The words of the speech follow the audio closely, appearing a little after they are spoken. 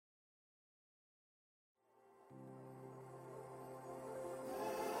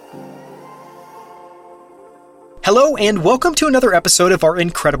Hello and welcome to another episode of our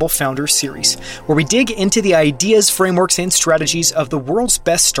Incredible Founders series, where we dig into the ideas, frameworks, and strategies of the world's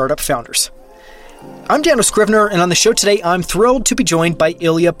best startup founders. I'm Daniel Scrivener, and on the show today, I'm thrilled to be joined by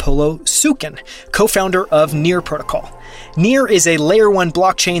Ilya Polosukin, co-founder of Near Protocol. Near is a layer 1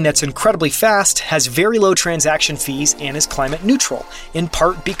 blockchain that's incredibly fast, has very low transaction fees, and is climate neutral, in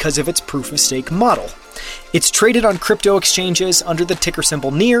part because of its proof-of-stake model. It's traded on crypto exchanges under the ticker symbol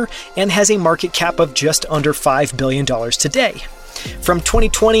NEAR and has a market cap of just under $5 billion today. From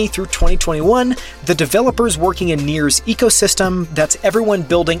 2020 through 2021, the developers working in Near's ecosystem, that's everyone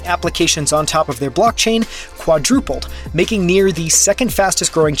building applications on top of their blockchain, quadrupled, making Near the second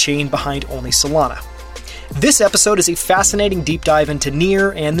fastest growing chain behind only Solana. This episode is a fascinating deep dive into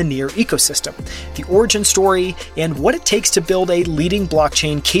Near and the Near ecosystem, the origin story, and what it takes to build a leading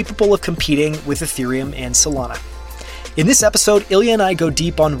blockchain capable of competing with Ethereum and Solana. In this episode, Ilya and I go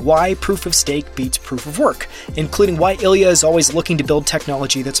deep on why proof of stake beats proof of work, including why Ilya is always looking to build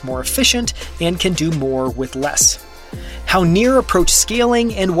technology that's more efficient and can do more with less. How Near approached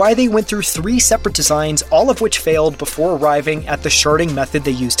scaling and why they went through 3 separate designs, all of which failed before arriving at the sharding method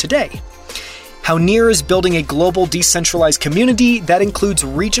they use today. How Near is building a global decentralized community that includes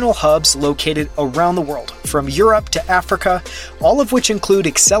regional hubs located around the world, from Europe to Africa, all of which include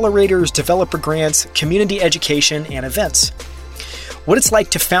accelerators, developer grants, community education, and events. What it's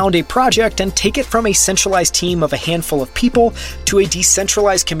like to found a project and take it from a centralized team of a handful of people to a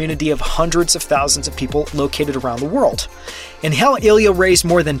decentralized community of hundreds of thousands of people located around the world. And how Ilya raised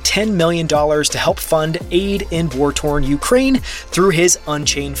more than $10 million to help fund aid in war-torn Ukraine through his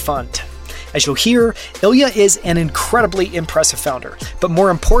Unchained Fund. As you'll hear, Ilya is an incredibly impressive founder, but more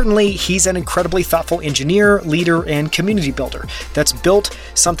importantly, he's an incredibly thoughtful engineer, leader, and community builder that's built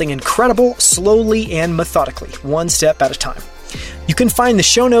something incredible slowly and methodically, one step at a time. You can find the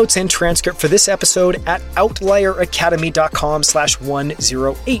show notes and transcript for this episode at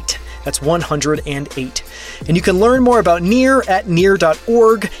outlieracademy.com/108. That's 108. And you can learn more about Near at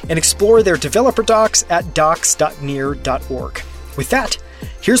near.org and explore their developer docs at docs.near.org. With that,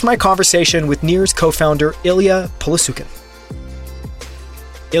 here's my conversation with Near's co-founder, Ilya Polosukin.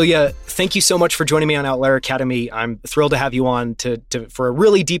 Ilya, thank you so much for joining me on Outlier Academy. I'm thrilled to have you on for a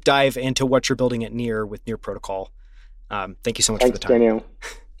really deep dive into what you're building at Near with Near Protocol. Thank you so much for the time. Thanks, Daniel.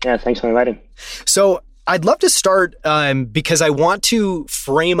 Yeah, thanks for inviting. So I'd love to start because I want to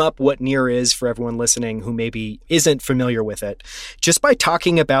frame up what Near is for everyone listening who maybe isn't familiar with it, just by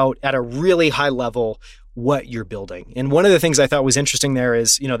talking about at a really high level what you're building. And one of the things I thought was interesting there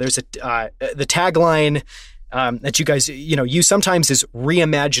is, there's the tagline that you guys, use sometimes is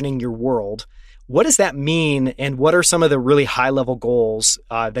reimagining your world. What does that mean? And what are some of the really high level goals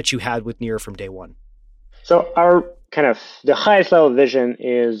that you had with Near from day one? So our the highest level vision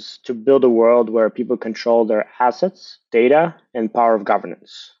is to build a world where people control their assets, data, and power of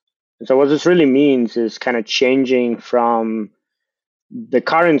governance. And so what this really means is changing from the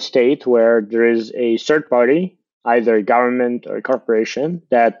current state where there is a third party, either a government or a corporation,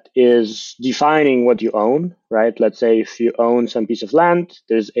 that is defining what you own, right? Let's say if you own some piece of land,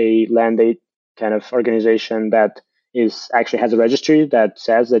 there's a land aid organization that actually has a registry that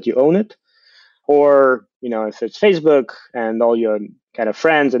says that you own it. Or, if it's Facebook and all your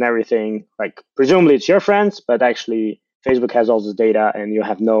friends and everything, presumably it's your friends, but actually Facebook has all this data and you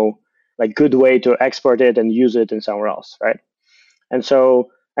have no good way to export it and use it in somewhere else, right? And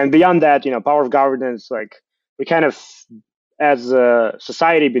so, and beyond that, power of governance, we as a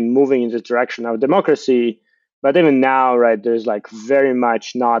society, been moving in this direction of democracy. But even now, right, there's very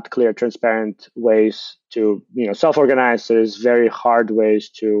much not clear, transparent ways to, self-organize. There's very hard ways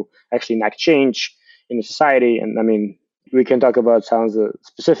to actually enact change in the society. And I mean, we can talk about some of the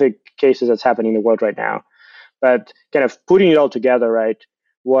specific cases that's happening in the world right now. But putting it all together, right,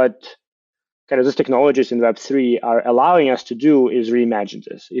 what these technologies in Web3 are allowing us to do is reimagine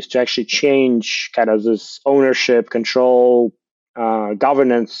this, is to actually change this ownership, control,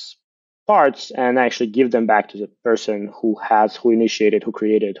 governance parts and actually give them back to the person who initiated, who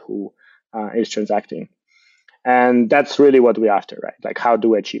created, who is transacting. And that's really what we're after, right? How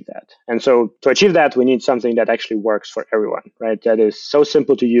do we achieve that? And so to achieve that, we need something that actually works for everyone, right? That is so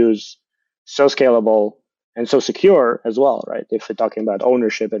simple to use, so scalable, and so secure as well, right? If we're talking about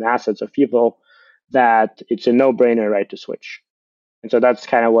ownership and assets of people, that it's a no-brainer, right, to switch. And so that's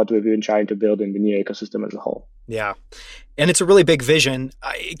what we've been trying to build in the Near ecosystem as a whole. Yeah. And it's a really big vision.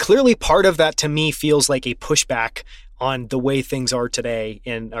 Clearly, part of that to me feels like a pushback on the way things are today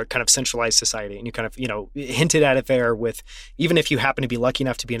in our centralized society. And you hinted at it there with, even if you happen to be lucky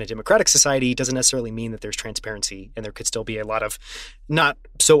enough to be in a democratic society, it doesn't necessarily mean that there's transparency and there could still be a lot of not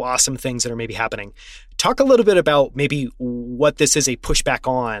so awesome things that are maybe happening. Talk a little bit about maybe what this is a pushback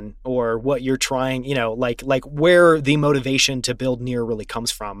on, or what you're trying, like where the motivation to build Near really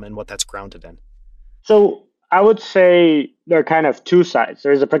comes from and what that's grounded in. So I would say there are kind of two sides.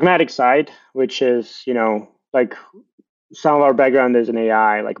 There's a pragmatic side, which is, like some of our background is in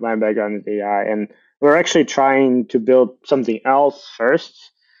AI, like my background is AI, and we're actually trying to build something else first.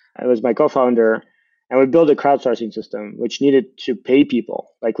 It was my co-founder, and we built a crowdsourcing system which needed to pay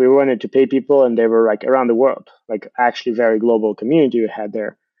people. Like we wanted to pay people, and they were like around the world, like actually very global community we had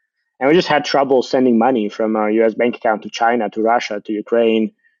there. And we just had trouble sending money from our US bank account to China, to Russia, to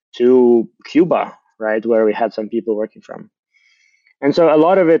Ukraine, to Cuba, right, where we had some people working from. And so a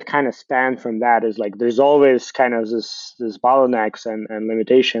lot of it kind of spanned from that, is like there's always kind of this bottlenecks and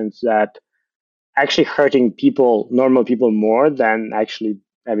limitations that actually hurting people, normal people, more than actually,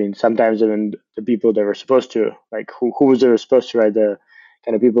 sometimes even the people that were supposed to, like who was they were supposed to, right, the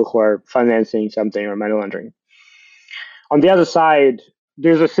kind of people who are financing something or money laundering. On the other side,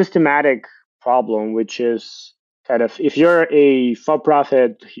 there's a systematic problem, which is kind of, if you're a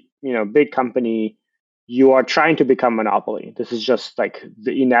for-profit, big company, you are trying to become monopoly. This is just like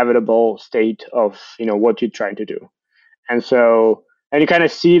the inevitable state of, what you're trying to do. And so, and you kind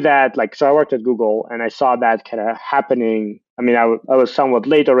of see that, like, so I worked at Google and I saw that kind of happening. I was somewhat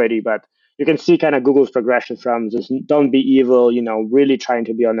late already, but you can see kind of Google's progression from this don't be evil, really trying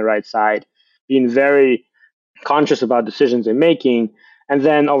to be on the right side, being very conscious about decisions they're making, and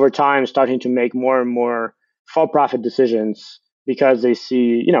then over time starting to make more and more for-profit decisions because they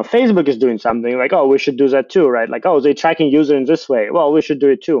see, Facebook is doing something, like, oh, we should do that too, right? Like, oh, they're tracking users in this way. Well, we should do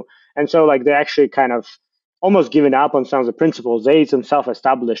it too. And so like they actually kind of almost given up on some of the principles they themselves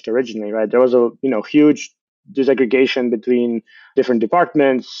established originally, right? There was a huge disaggregation between different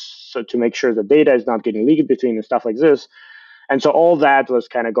departments, so to make sure the data is not getting leaked between and stuff like this. And so all that was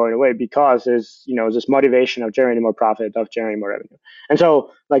kind of going away because there's, this motivation of generating more profit, of generating more revenue. And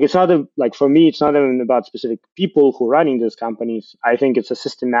so like it's not for me, it's not even about specific people who are running these companies. I think it's a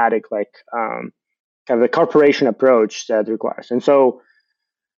systematic kind of a corporation approach that requires. And so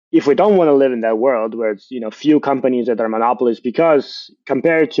if we don't want to live in that world where it's, few companies that are monopolies, because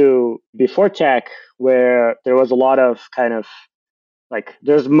compared to before tech, where there was a lot of kind of like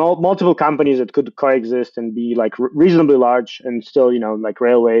there's multiple companies that could coexist and be like reasonably large and still, like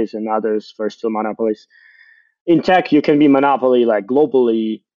railways and others were still monopolies. In tech, you can be monopoly like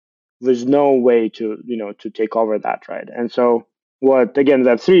globally. There's no way to, to take over that, right? And so what, again,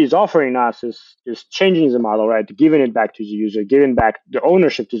 Web3 is offering us is changing the model, right? Giving it back to the user, giving back the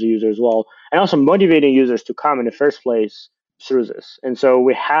ownership to the user as well, and also motivating users to come in the first place through this. And so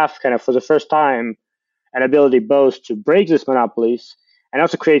we have kind of, for the first time, an ability both to break these monopolies and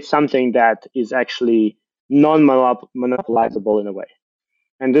also create something that is actually non-monopolizable in a way.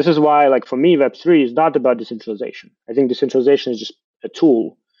 And this is why, like for me, Web3 is not about decentralization. I think decentralization is just a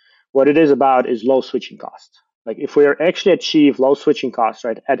tool. What it is about is low switching costs. Like if we actually achieve low switching costs,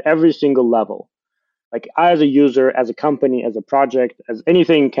 right, at every single level, like I as a user, as a company, as a project, as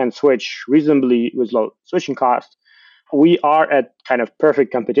anything can switch reasonably with low switching costs, we are at kind of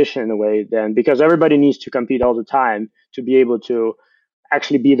perfect competition in a way then, because everybody needs to compete all the time to be able to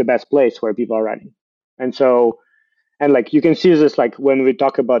actually be the best place where people are running. And so, and like you can see this like when we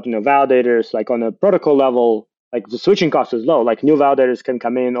talk about, validators, like on a protocol level, like the switching cost is low, like new validators can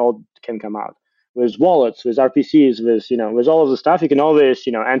come in, all can come out. With wallets, with RPCs, with all of the stuff, you can always,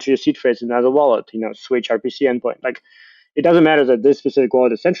 enter your seed phrase in another wallet, switch RPC endpoint. Like it doesn't matter that this specific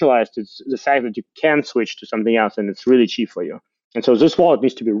wallet is centralized. It's the fact that you can switch to something else and it's really cheap for you. And so this wallet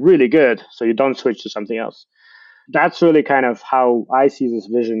needs to be really good so you don't switch to something else. That's really kind of how I see this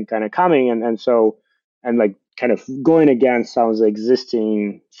vision kind of coming. And like kind of going against some of the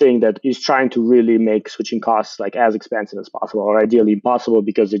existing thing that is trying to really make switching costs like as expensive as possible, or ideally impossible,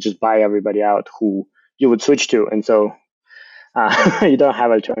 because they just buy everybody out who you would switch to. And so you don't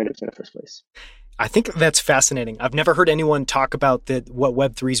have alternatives in the first place. I think that's fascinating. I've never heard anyone talk about that. What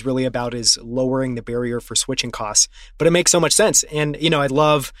Web3 is really about is lowering the barrier for switching costs, but it makes so much sense. And, I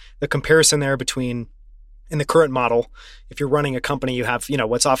love the comparison there between in the current model, if you're running a company, you have,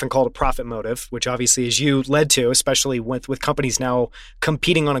 what's often called a profit motive, which obviously as you led to, especially with companies now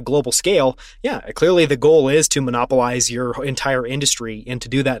competing on a global scale. Yeah, clearly the goal is to monopolize your entire industry and to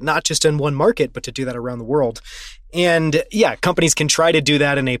do that not just in one market, but to do that around the world. And yeah, companies can try to do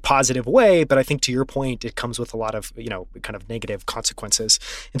that in a positive way, but I think to your point, it comes with a lot of, kind of negative consequences.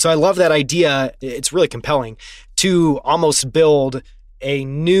 And so I love that idea. It's really compelling to almost build a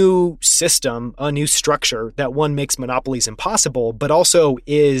new system, a new structure that one makes monopolies impossible, but also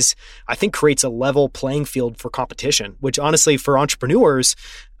I think creates a level playing field for competition, which honestly for entrepreneurs,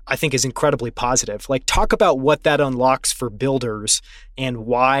 I think is incredibly positive. Like, talk about what that unlocks for builders and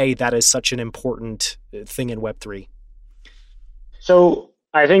why that is such an important thing in Web3. So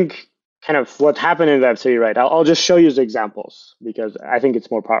I think kind of what happened in Web3, right? I'll just show you the examples because I think it's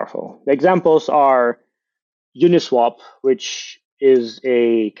more powerful. The examples are Uniswap, which is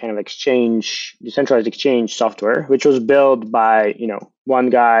a kind of exchange, decentralized exchange software, which was built by, one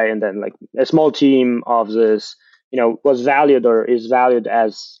guy and then like a small team of this, was valued or is valued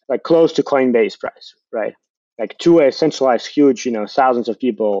as like close to Coinbase price, right? Like to a centralized, huge, thousands of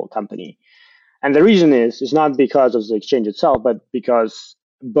people company. And the reason is not because of the exchange itself, but because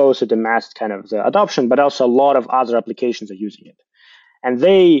both it amassed kind of the adoption, but also a lot of other applications are using it. And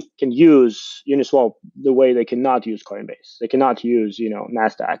they can use Uniswap the way they cannot use Coinbase. They cannot use,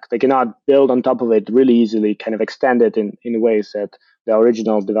 Nasdaq. They cannot build on top of it really easily, kind of extend it in ways that the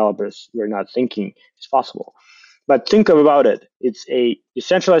original developers were not thinking is possible. But think about it. It's a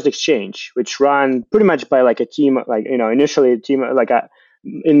decentralized exchange, which run pretty much by like a team, like, initially a team, like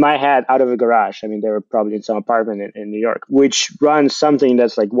in my head, out of a garage. I mean, they were probably in some apartment in New York, which runs something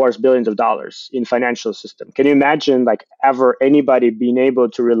that's like worth billions of dollars in financial system. Can you imagine like ever anybody being able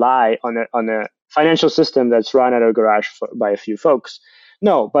to rely on a financial system that's run out of a garage by a few folks?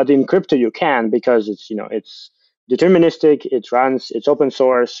 No, but in crypto you can, because it's deterministic. It runs. It's open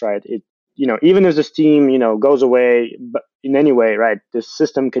source, right? Even if this team goes away, but in any way, right, this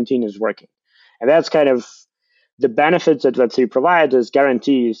system continues working, and that's kind of the benefits that Web3 provides is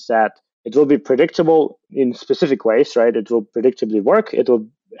guarantees that it will be predictable in specific ways, right? It will predictably work. It will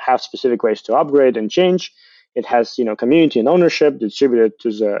have specific ways to upgrade and change. It has, community and ownership distributed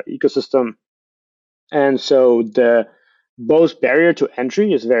to the ecosystem. And so the both barrier to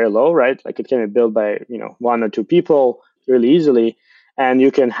entry is very low, right? Like it can be built by, one or two people really easily. And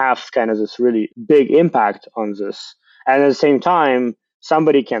you can have kind of this really big impact on this. And at the same time,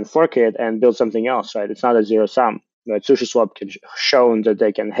 somebody can fork it and build something else, right? It's not a zero sum. Right? SushiSwap can shown that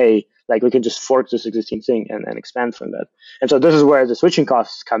they can, hey, like we can just fork this existing thing and expand from that. And so this is where the switching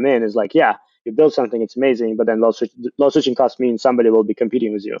costs come in. Is like, yeah, you build something, it's amazing, but then low switching costs means somebody will be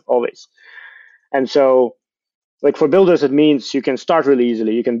competing with you always. And so, like for builders, it means you can start really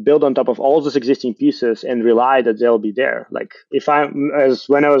easily. You can build on top of all these existing pieces and rely that they'll be there. Like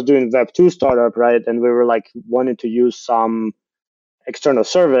when I was doing Web2 startup, right, and we were like wanting to use some external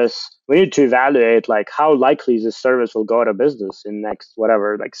service, we need to evaluate like how likely this service will go out of business in next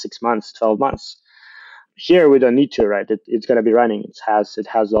whatever, like 6 months, 12 months. Here we don't need to, right? It's going to be running. It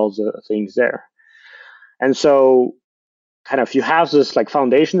has all the things there. And so kind of you have this like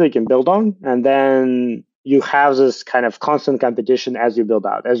foundation that you can build on, and then you have this kind of constant competition as you build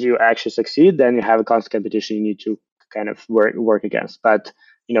out. As you actually succeed, then you have a constant competition you need to kind of work against. But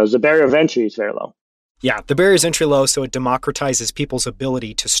the barrier of entry is very low. Yeah, the barrier is entry low, so it democratizes people's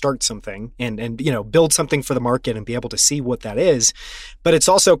ability to start something and build something for the market and be able to see what that is. But it's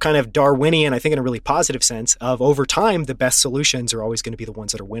also kind of Darwinian, I think in a really positive sense, of over time, the best solutions are always going to be the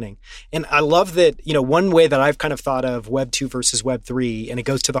ones that are winning. And I love that, one way that I've kind of thought of Web 2 versus Web 3, and it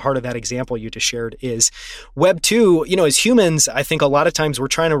goes to the heart of that example you just shared, is Web 2, as humans, I think a lot of times we're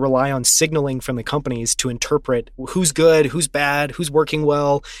trying to rely on signaling from the companies to interpret who's good, who's bad, who's working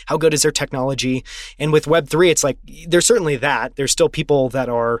well, how good is their technology. And with Web3, it's like, there's certainly that. There's still people that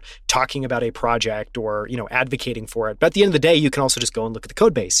are talking about a project or, advocating for it. But at the end of the day, you can also just go and look at the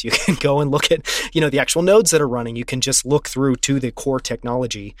code base. You can go and look at, the actual nodes that are running. You can just look through to the core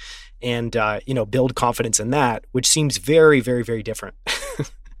technology and, build confidence in that, which seems very, very, very different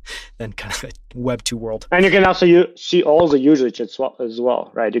than kind of a Web 2 world. And you can also see all the usage as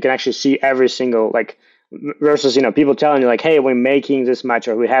well, right? You can actually see every single, like, versus people telling you like, hey, we're making this much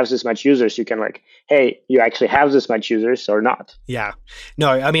or we have this much users. You can like, hey, you actually have this much users or not. Yeah.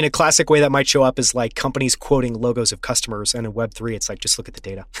 No, I mean, a classic way that might show up is like companies quoting logos of customers, and in Web3 it's like, just look at the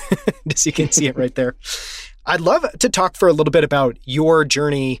data. Just you can see it right there. I'd love to talk for a little bit about your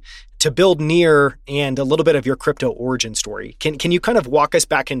journey to build Near and a little bit of your crypto origin story. Can you kind of walk us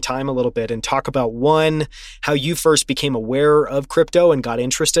back in time a little bit and talk about, one, how you first became aware of crypto and got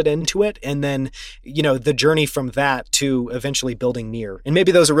interested into it, and then, the journey from that to eventually building Near? And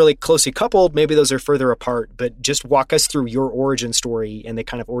maybe those are really closely coupled, maybe those are further apart, but just walk us through your origin story and the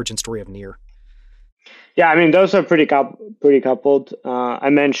kind of origin story of Near. Yeah, I mean, those are pretty coupled.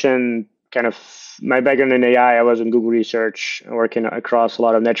 I mentioned kind of my background in AI. I was in Google Research, working across a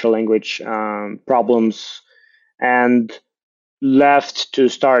lot of natural language problems, and left to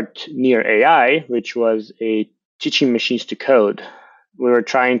start Near AI, which was a teaching machines to code. We were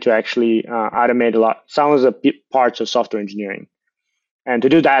trying to actually automate some of the parts of software engineering. And to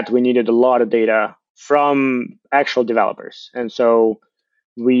do that, we needed a lot of data from actual developers. And so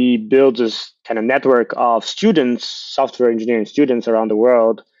we built this kind of network of students, software engineering students around the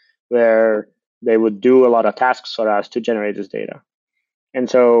world, where they would do a lot of tasks for us to generate this data. And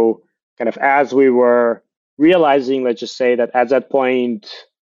so kind of as we were realizing, let's just say that at that point,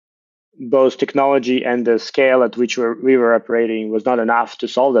 both technology and the scale at which we were operating was not enough to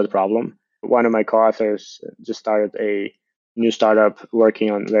solve that problem. One of my co-authors just started a new startup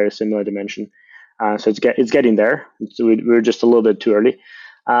working on very similar dimension. So it's getting there. So we're just a little bit too early,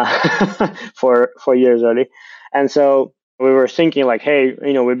 for years early. And so we were thinking like, hey,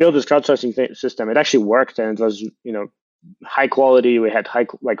 we built this crowdsourcing system. It actually worked, and it was, high quality. We had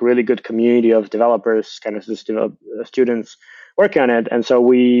really good community of developers, kind of students working on it. And so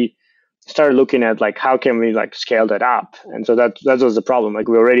we started looking at like how can we like scale that up. And so that was the problem. Like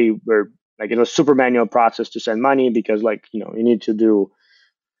we're like, it was super manual process to send money, because like, you need to do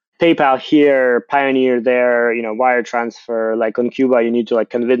PayPal here, Pioneer there, wire transfer. Like on Cuba, you need to like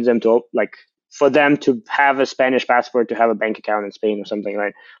convince them to like for them to have a Spanish passport to have a bank account in Spain or something,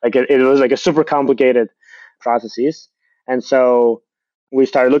 right? Like it was like a super complicated processes. And so we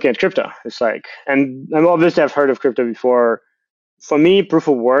started looking at crypto. It's like, and obviously I've heard of crypto before. For me, proof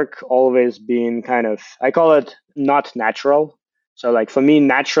of work always been kind of, I call it not natural. So like for me,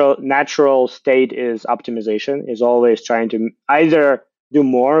 natural state is optimization, is always trying to either do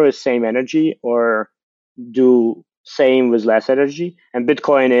more with same energy or do same with less energy. And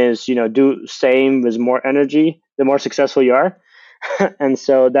Bitcoin is, do same with more energy, the more successful you are. And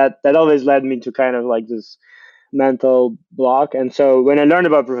so that always led me to kind of like this mental block. And so when I learned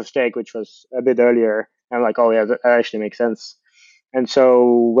about proof of stake, which was a bit earlier, I'm like, oh yeah, that actually makes sense. And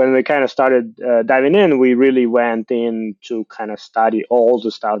so when we kind of started diving in, we really went in to kind of study all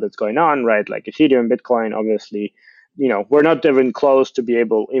the stuff that's going on, right? Like Ethereum, Bitcoin, obviously, we're not even close to be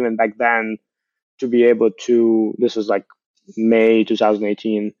able, even back then, to be able to, this was like May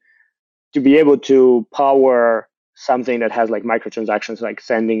 2018, to be able to power something that has like microtransactions, like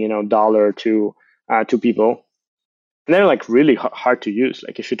sending, dollar to people. And they're like really hard to use.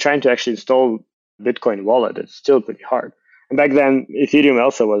 Like if you're trying to actually install Bitcoin wallet, it's still pretty hard. And back then, Ethereum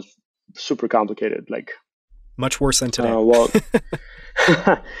also was super complicated. Like much worse than today.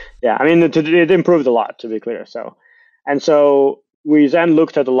 Yeah, I mean, it improved a lot, to be clear. And so we then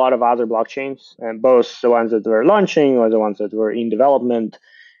looked at a lot of other blockchains, and both the ones that were launching or the ones that were in development.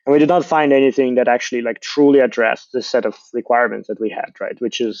 And we did not find anything that actually like truly addressed the set of requirements that we had, right?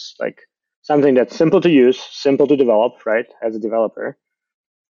 Which is like something that's simple to use, simple to develop, right? As a developer,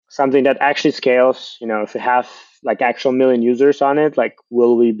 something that actually scales. If we have like actual million users on it, like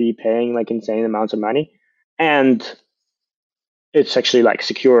will we be paying like insane amounts of money? And it's actually like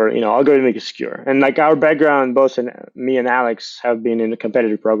secure, algorithmic is secure. And like our background, both me and Alex have been in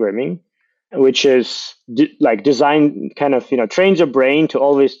competitive programming, which is like design kind of, trains your brain to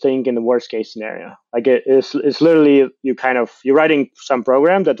always think in the worst case scenario. Like it's literally you're writing some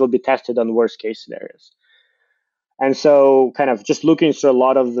program that will be tested on worst case scenarios. And so kind of just looking through a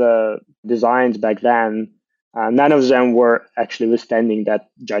lot of the designs back then, none of them were actually withstanding that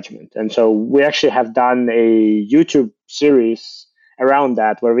judgment. And so we actually have done a YouTube series around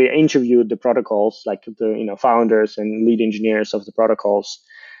that, where we interviewed the protocols, like the founders and lead engineers of the protocols,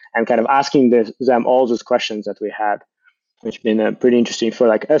 and kind of asking them all those questions that we had, which has been pretty interesting for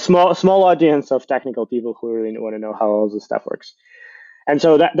like a small audience of technical people who really want to know how all this stuff works. And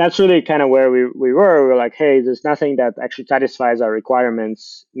so that's really kind of where we were. We were like, hey, there's nothing that actually satisfies our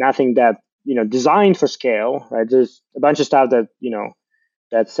requirements, nothing that, designed for scale, right? There's a bunch of stuff that,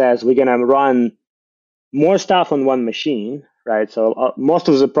 that says we're going to run more stuff on one machine, right? So most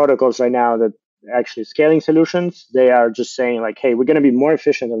of the protocols right now that actually scaling solutions, they are just saying like, hey, we're going to be more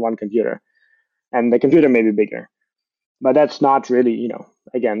efficient on one computer, and the computer may be bigger. But that's not really,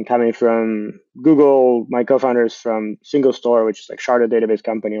 again, coming from Google, my co-founders from SingleStore, which is like sharded database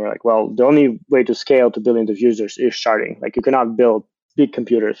company, we're like, well, the only way to scale to billions of users is sharding. Like you cannot build big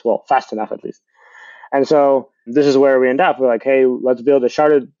computers, well, fast enough at least. And so this is where we end up. We're like, hey, let's build a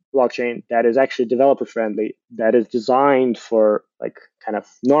sharded blockchain that is actually developer friendly, that is designed for like kind of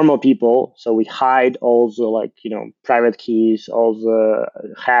normal people. So we hide all the like, private keys, all the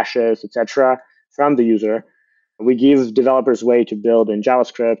hashes, etc., from the user. We give developers way to build in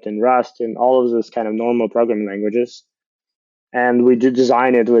JavaScript and Rust and all of those kind of normal programming languages. And we do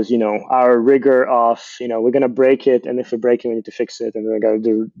design it with, our rigor of, we're going to break it. And if we break it, we need to fix it. And we're going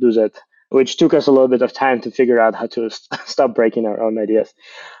to do that, which took us a little bit of time to figure out how to stop breaking our own ideas.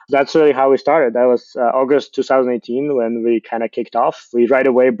 That's really how we started. That was August 2018 when we kind of kicked off. We right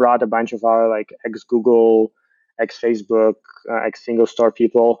away brought a bunch of our like ex-Google, ex-Facebook, ex-SingleStore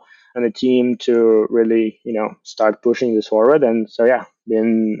people and the team to really, start pushing this forward. And so, yeah,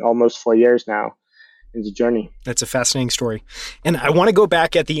 been almost 4 years now in the journey. That's a fascinating story. And I want to go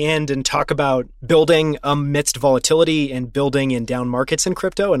back at the end and talk about building amidst volatility and building in down markets in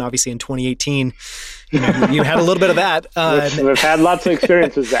crypto. And obviously in 2018, you had a little bit of that. We've had lots of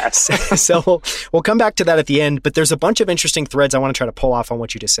experiences with that. So we'll come back to that at the end, but there's a bunch of interesting threads I want to try to pull off on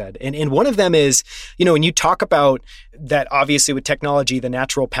what you just said. And one of them is, when you talk about that, obviously with technology, the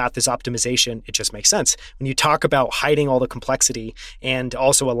natural path is optimization. It just makes sense. When you talk about hiding all the complexity and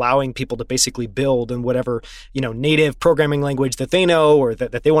also allowing people to basically build in whatever, native programming language that they know or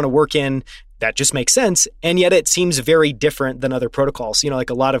that they want to work in, that just makes sense. And yet it seems very different than other protocols. Like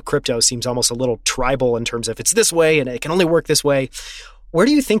a lot of crypto seems almost a little tribal in terms of it's this way and it can only work this way. Where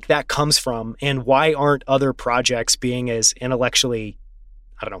do you think that comes from? And why aren't other projects being as intellectually,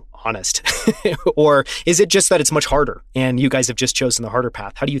 honest? Or is it just that it's much harder and you guys have just chosen the harder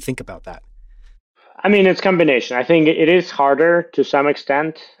path? How do you think about that? I mean, it's a combination. I think it is harder to some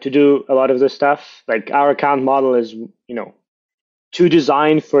extent to do a lot of this stuff. Like our account model is, to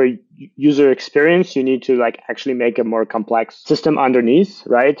design for user experience, you need to actually make a more complex system underneath,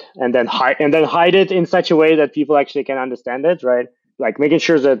 right? And then hide it in such a way that people actually can understand it, right? Like making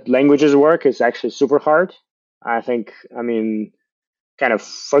sure that languages work is actually super hard. I think, kind of,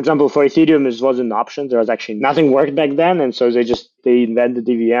 for example, for Ethereum, this wasn't an option. There was actually nothing worked back then. And so they invented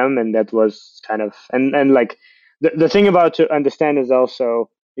EVM, and that was kind of, and like the thing about to understand is also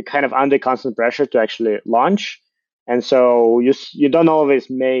you're kind of under constant pressure to actually launch. And so you don't always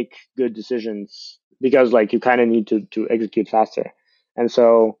make good decisions because you kind of need to execute faster. And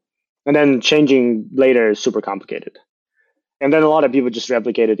then changing later is super complicated. And then a lot of people just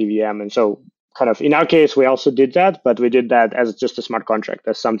replicated EVM. And so kind of in our case, we also did that, but we did that as just a smart contract,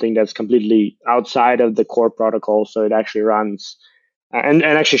 as something that's completely outside of the core protocol. So it actually runs and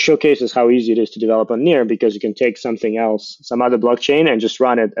actually showcases how easy it is to develop on Near, because you can take something else, some other blockchain, and just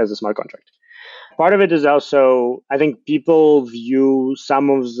run it as a smart contract. Part of it is also, I think people view some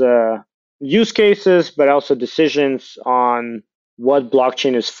of the use cases, but also decisions on what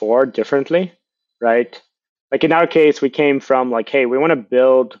blockchain is for differently, right? Like in our case, we came from hey, we want to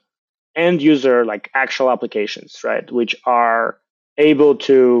build end user actual applications, right? Which are able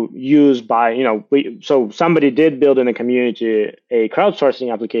to use by, so somebody did build in a community a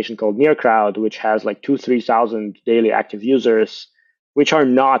crowdsourcing application called NearCrowd, which has 2,000-3,000 daily active users, which are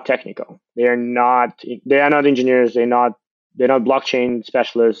not technical. They are not engineers. They're not blockchain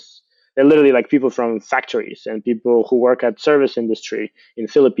specialists. They're literally people from factories and people who work at service industry in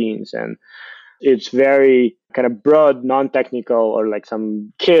Philippines. And it's very kind of broad, non-technical, or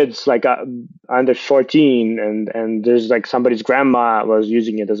some kids under 14, and there's somebody's grandma was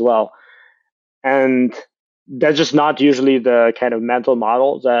using it as well. And that's just not usually the kind of mental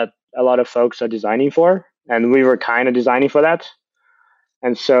model that a lot of folks are designing for. And we were kind of designing for that.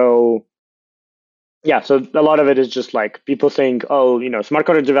 And so, so a lot of it is just people think, smart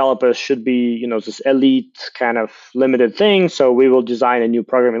contract developers should be, this elite kind of limited thing. So we will design a new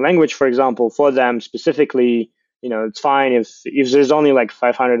programming language, for example, for them specifically. It's fine if there's only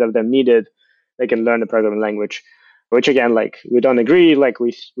 500 of them needed, they can learn the programming language, which again, we don't agree.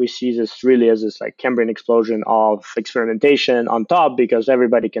 We see this really as this Cambrian explosion of experimentation on top, because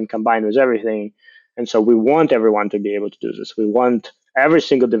everybody can combine with everything. And so we want everyone to be able to do this. We want every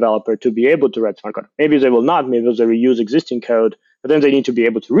single developer to be able to write smart code. Maybe they will not, maybe they reuse existing code, but then they need to be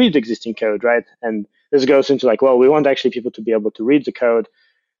able to read existing code, right? And this goes into we want actually people to be able to read the code,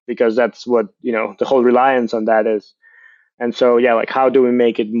 because that's what, the whole reliance on that is. And so, how do we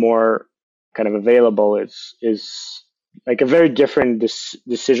make it more kind of available is a very different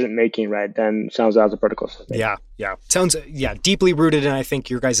decision making, right, than some of the other protocols. Yeah. Sounds deeply rooted in, I think,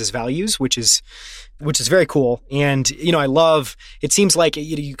 your guys' values, which is very cool. And I love. It seems like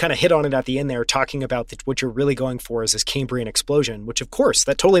you kind of hit on it at the end there, talking about what you're really going for is this Cambrian explosion, which of course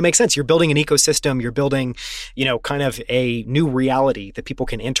that totally makes sense. You're building an ecosystem. You're building kind of a new reality that people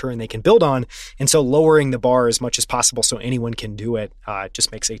can enter and they can build on. And so lowering the bar as much as possible so anyone can do it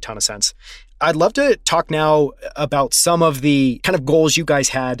just makes a ton of sense. I'd love to talk now about some of the kind of goals you guys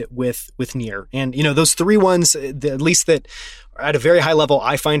had with Near. And, those three ones, at least that are at a very high level,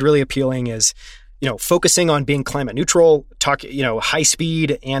 I find really appealing is, focusing on being climate neutral, high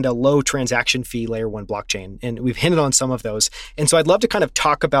speed and a low transaction fee layer one blockchain. And we've hinted on some of those. And so I'd love to kind of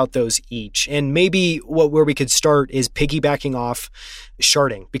talk about those each. And maybe where we could start is piggybacking off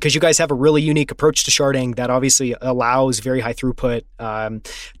sharding, because you guys have a really unique approach to sharding that obviously allows very high throughput.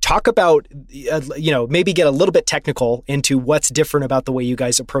 Talk about, maybe get a little bit technical into what's different about the way you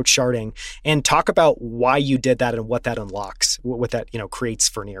guys approach sharding, and talk about why you did that and what that unlocks, what that, creates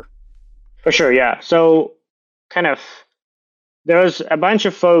for Near. For sure, yeah. So kind of there's a bunch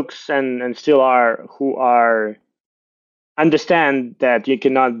of folks and still are who are understand that you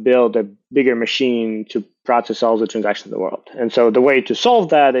cannot build a bigger machine to process all the transactions in the world. And so the way to solve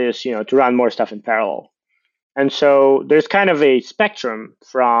that is, to run more stuff in parallel. And so there's kind of a spectrum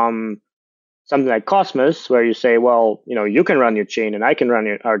from something like Cosmos, where you say, well, you can run your chain and I can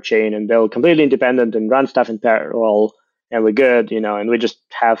run our chain, and they're completely independent and run stuff in parallel, and we're good, and we just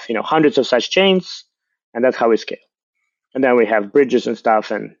have, hundreds of such chains, and that's how we scale. And then we have bridges and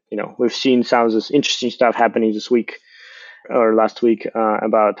stuff, and we've seen some of this interesting stuff happening this week or last week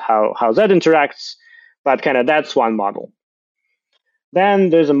about how that interacts, but kind of that's one model. Then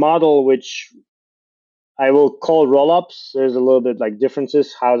there's a model which I will call rollups. There's a little bit like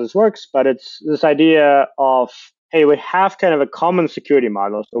differences how this works, but it's this idea of, hey, we have kind of a common security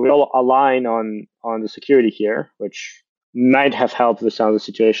model, so we all align on the security here, which might have helped with some of the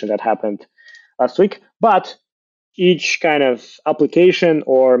situation that happened last week. But each kind of application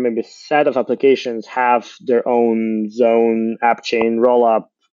or maybe set of applications have their own zone, app chain, rollup,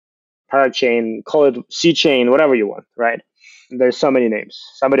 parachain, call it C chain, whatever you want, right? There's so many names.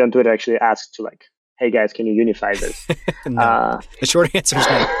 Somebody on Twitter actually asked to hey guys, can you unify this? No. The short answer is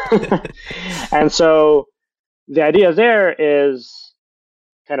no. And so the idea there is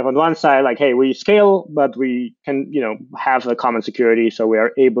kind of on one side, hey, we scale, but we can, have a common security, so we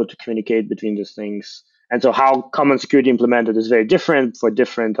are able to communicate between these things. And so how common security implemented is very different for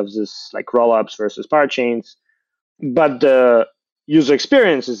different of this rollups versus parachains. But the user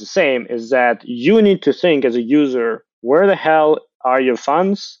experience is the same, is that you need to think as a user, where the hell are your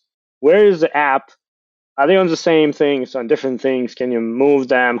funds? Where is the app? Are they on the same things, on different things? Can you move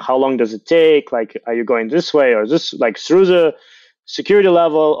them? How long does it take? Are you going this way or this, through the security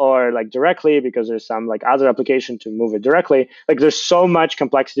level or directly because there's some other application to move it directly? There's so much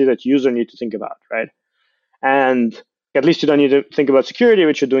complexity that user need to think about, right? And at least you don't need to think about security,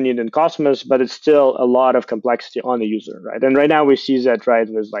 which you do need in Cosmos, but it's still a lot of complexity on the user, right? And right now we see that, right?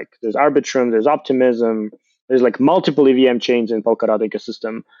 There's Arbitrum, there's Optimism, there's multiple EVM chains in Polkadot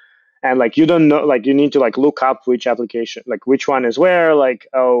ecosystem. And you don't know, you need to look up which application, which one is where,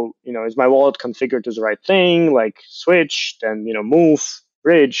 is my wallet configured to the right thing, switch, then, move,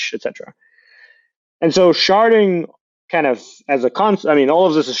 bridge, etc. And so sharding kind of as a concept, all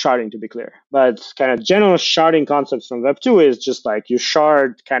of this is sharding to be clear, but kind of general sharding concepts from Web2 is just you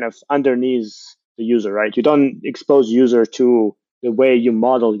shard kind of underneath the user, right? You don't expose user to the way you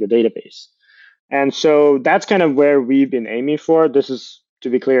model your database. And so that's kind of where we've been aiming for. This is, to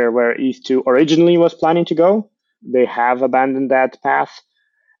be clear, where ETH2 originally was planning to go. They have abandoned that path.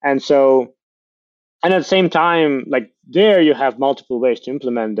 And so, and at the same time, there you have multiple ways to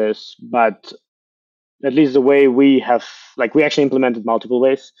implement this, but at least the way we have, we actually implemented multiple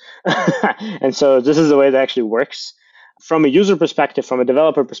ways. And so this is the way that actually works. From a user perspective, from a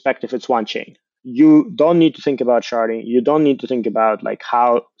developer perspective, it's one chain. You don't need to think about sharding. You don't need to think about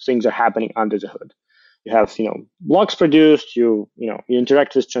how things are happening under the hood. You have, blocks produced, you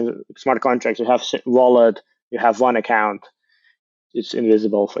interact with smart contracts, you have wallet, you have one account. It's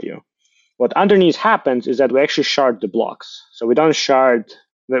invisible for you. What underneath happens is that we actually shard the blocks. So we don't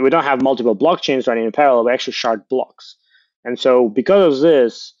have multiple blockchains running in parallel, we actually shard blocks. And so because of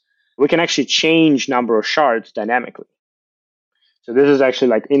this, we can actually change number of shards dynamically. So this is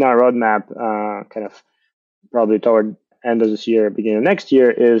actually in our roadmap, kind of probably toward end of this year, beginning of next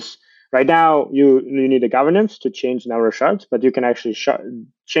year, is right now you need a governance to change the number of shards, but you can actually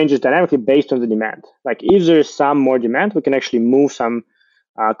change it dynamically based on the demand. If there's some more demand, we can actually move some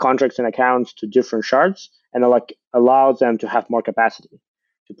contracts and accounts to different shards and allow them to have more capacity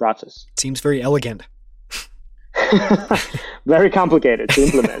to process. Seems very elegant. Very complicated to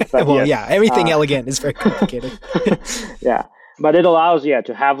implement. But well, yeah, everything elegant is very complicated. Yeah, but it allows,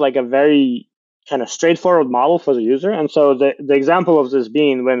 to have a very kind of straightforward model for the user. And so the example of this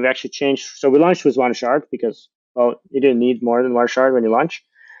being when we actually changed, so we launched with one shard because, well, you didn't need more than one shard when you launch.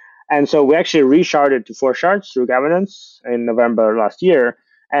 And so we actually resharded to 4 shards through governance in November last year.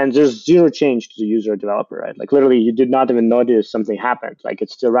 And there's zero change to the user or developer, right? Literally, you did not even notice something happened.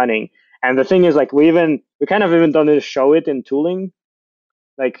 It's still running. And the thing is, we kind of even don't need to show it in tooling.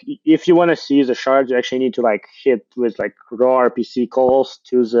 If you want to see the shards, you actually need to hit with raw RPC calls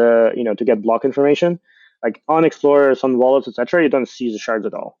to the, to get block information. On explorers, on wallets, etc., you don't see the shards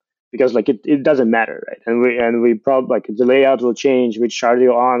at all because it doesn't matter, right? And we probably the layout will change, which shard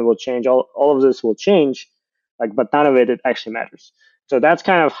you're on will change, all of this will change, but none of it actually matters. So that's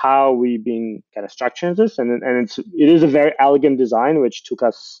kind of how we've been kind of structuring this, and it is a very elegant design, which took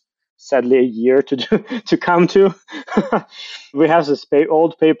us sadly a year to to come to. We have this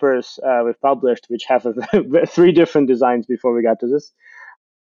old papers we've published, which have three different designs before we got to this.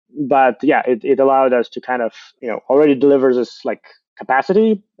 But yeah, it allowed us to kind of already deliver this like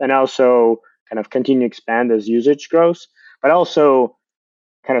capacity and also kind of continue expand as usage grows. But also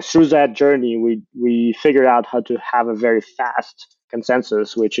kind of through that journey, we figured out how to have a very fast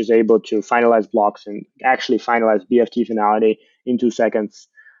consensus, which is able to finalize blocks and actually finalize BFT finality in 2 seconds,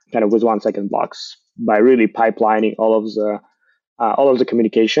 kind of with 1 second blocks by really pipelining all of the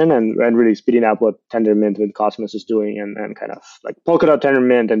communication and really speeding up what Tendermint with Cosmos is doing and kind of like Polkadot,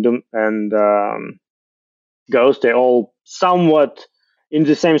 Tendermint, and Ghost. They're all somewhat in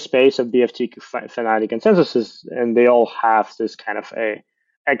the same space of BFT finality consensuses, and they all have this kind of a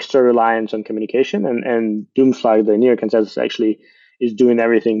extra reliance on communication. And Doomslug, the near consensus, actually is doing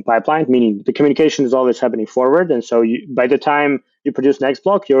everything pipeline, meaning the communication is always happening forward. And so by the time you produce next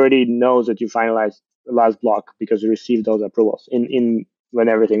block, you already know that you finalized the last block because you received those approvals in when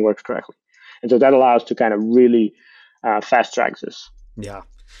everything works correctly. And so that allows to kind of really fast track this. Yeah.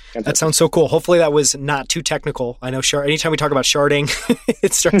 That sounds so cool. Hopefully that was not too technical. I know anytime we talk about sharding,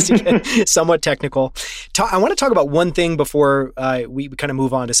 it starts to get somewhat technical. I want to talk about one thing before we kind of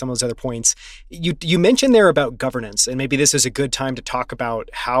move on to some of those other points. You mentioned there about governance, and maybe this is a good time to talk about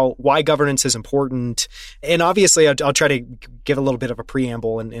why governance is important. And obviously, I'll try to give a little bit of a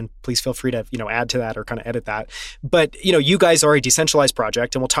preamble, and please feel free to add to that or kind of edit that. But you guys are a decentralized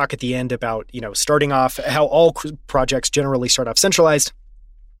project, and we'll talk at the end about starting off how all projects generally start off centralized.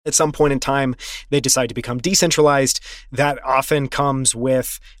 At some point in time, they decide to become decentralized. That often comes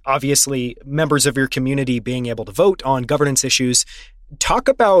with, obviously, members of your community being able to vote on governance issues. Talk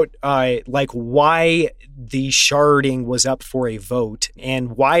about why the sharding was up for a vote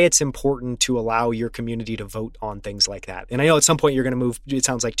and why it's important to allow your community to vote on things like that. And I know at some point you're going to move, it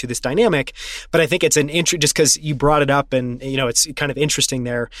sounds like, to this dynamic, but I think it's just because you brought it up and it's kind of interesting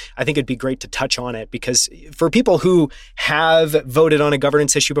there. I think it'd be great to touch on it because for people who have voted on a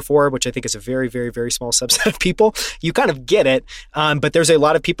governance issue before, which I think is a very, very, very small subset of people, you kind of get it. But there's a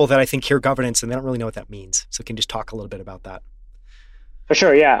lot of people that I think hear governance and they don't really know what that means. So can you just talk a little bit about that? For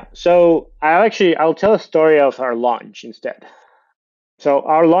sure, yeah. So I'll tell a story of our launch instead. So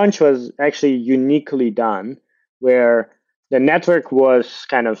our launch was actually uniquely done where the network was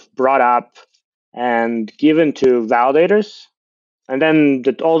kind of brought up and given to validators, and then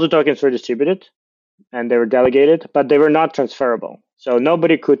all the tokens were distributed and they were delegated, but they were not transferable. So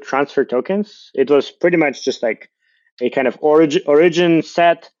nobody could transfer tokens. It was pretty much just like a kind of origin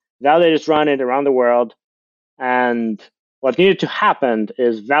set. Validators run it around the world, and what needed to happen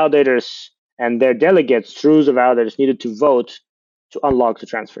is validators and their delegates through the validators needed to vote to unlock the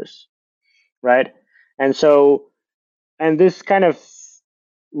transfers, right? And this kind of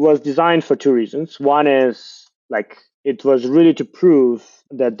was designed for two reasons. One is it was really to prove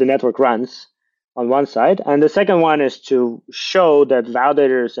that the network runs on one side. And the second one is to show that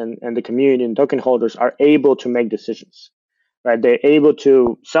validators and the community and token holders are able to make decisions, right? They're able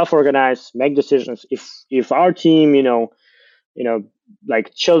to self-organize, make decisions. If our team,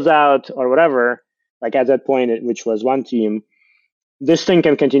 chills out or whatever, at that point, which was one team, this thing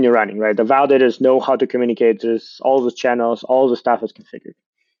can continue running, right? The validators know how to communicate. There's all the channels, all the stuff is configured.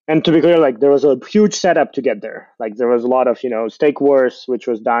 And to be clear, there was a huge setup to get there. There was a lot of, stake wars, which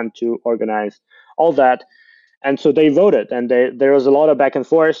was done to organize all that. And so they voted, and there was a lot of back and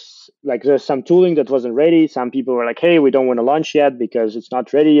forth. There's some tooling that wasn't ready. Some people were like, hey, we don't want to launch yet because it's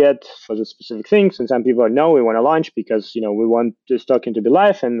not ready yet for the specific things. And some people are, no, we want to launch because, we want this token to be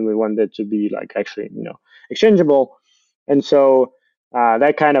live and we want it to be actually, exchangeable. And so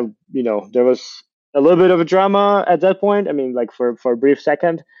that kind of, there was a little bit of a drama at that point. I mean, for a brief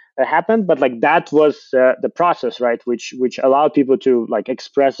second that happened, but that was the process, right? Which allowed people to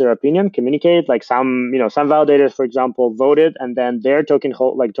express their opinion, communicate. Some validators, for example, voted, and then their token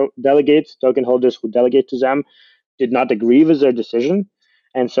delegates, token holders who delegate to them, did not agree with their decision,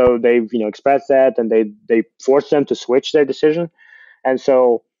 and so they expressed that, and they forced them to switch their decision, and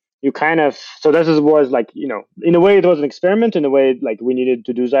so you kind of this was in a way it was an experiment, in a way we needed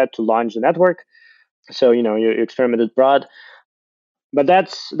to do that to launch the network, so you experimented broad. But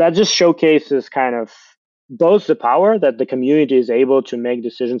that just showcases kind of both the power that the community is able to make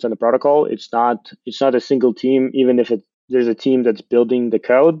decisions on the protocol. It's not a single team, even if there's a team that's building the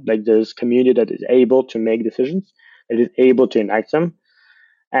code. There's community that is able to make decisions, that is able to enact them,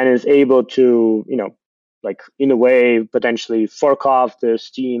 and is able to in a way potentially fork off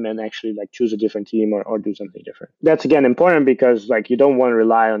this team and actually choose a different team or do something different. That's again important because you don't want to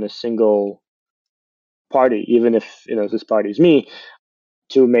rely on a single party, even if this party is me,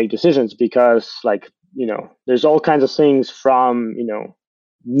 to make decisions because there's all kinds of things from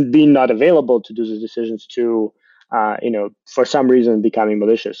being not available to do the decisions to for some reason becoming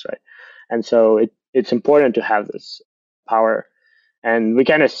malicious, right? And so it's important to have this power. And we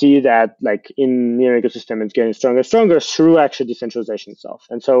kind of see that like in Near ecosystem, it's getting stronger and stronger through actually decentralization itself.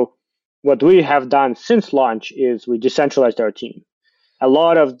 And so what we have done since launch is we decentralized our team. A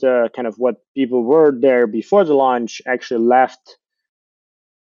lot of the kind of what people were there before the launch actually left,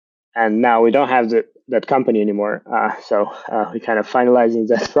 and now we don't have that company anymore. So we're kind of finalizing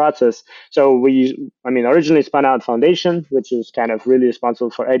that process. So originally spun out Foundation, which is kind of really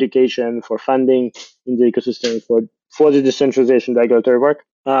responsible for education, for funding in the ecosystem, for the decentralization regulatory work.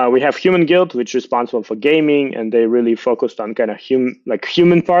 We have Human Guild, which is responsible for gaming, and they really focused on kind of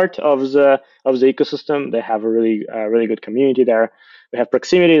human part of the ecosystem. They have a really good community there. We have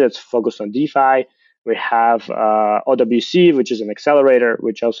Proximity that's focused on DeFi. We have OWC, which is an accelerator,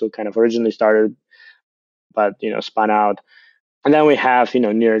 which also kind of originally started, but spun out. And then we have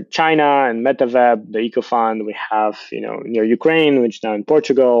near China and MetaWeb, the EcoFund. We have near Ukraine, which is now in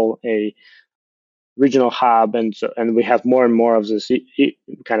Portugal, a regional hub, and we have more and more of this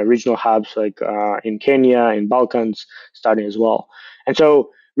kind of regional hubs like in Kenya, in Balkans, starting as well. And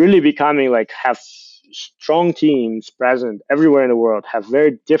so really becoming have strong teams present everywhere in the world, have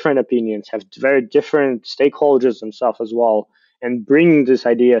very different opinions, have very different stakeholders themselves as well, and bringing these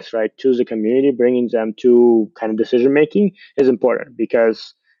ideas right to the community, bringing them to kind of decision making is important,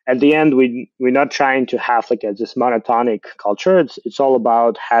 because at the end we're not trying to have this monotonic culture. It's all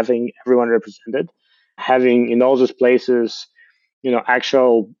about having everyone represented, having in all those places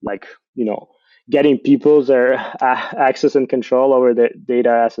actual getting people their access and control over the data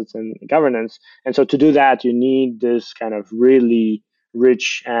assets and governance. And so to do that, you need this kind of really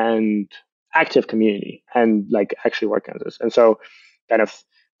rich and active community and actually work on this. And so kind of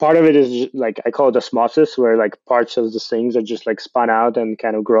part of it is I call it osmosis, where parts of the things are just spun out and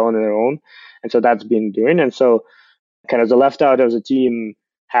kind of grown on their own. And so that's been doing. And so kind of the left out of the team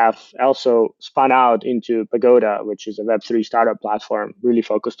have also spun out into Pagoda, which is a Web3 startup platform really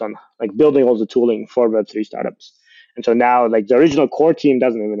focused on building all the tooling for Web3 startups. And so now the original core team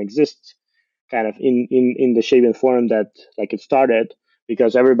doesn't even exist kind of in the shape and form that it started,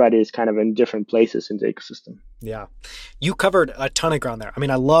 because everybody is kind of in different places in the ecosystem. Yeah. You covered a ton of ground there. I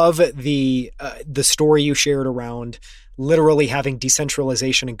mean, I love the story you shared around literally having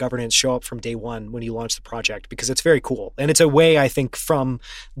decentralization and governance show up from day one when you launch the project, because it's very cool. And it's a way, I think, from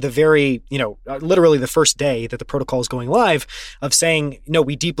the very, literally the first day that the protocol is going live, of saying, no,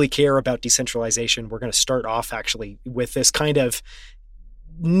 we deeply care about decentralization. We're going to start off actually with this kind of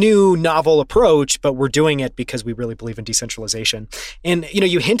new novel approach, but we're doing it because we really believe in decentralization. And,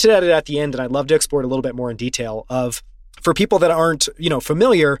 you hinted at it at the end, and I'd love to explore it a little bit more in detail of, for people that aren't,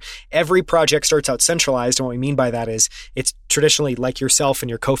 familiar, every project starts out centralized. And what we mean by that is it's traditionally like yourself and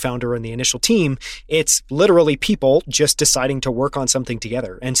your co-founder and the initial team. It's literally people just deciding to work on something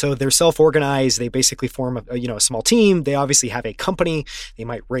together. And so they're self-organized. They basically form a small team. They obviously have a company. They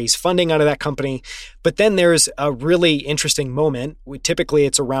might raise funding out of that company. But then there's a really interesting moment. Typically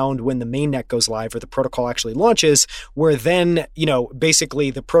it's around when the mainnet goes live or the protocol actually launches, where then, basically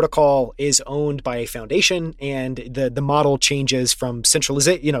the protocol is owned by a foundation, and the model changes from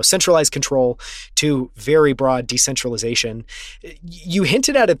centralized control to very broad decentralization. You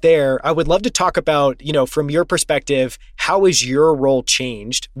hinted at it there. I would love to talk about, from your perspective, how is your role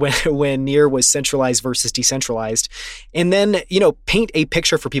changed when Near was centralized versus decentralized? And then, paint a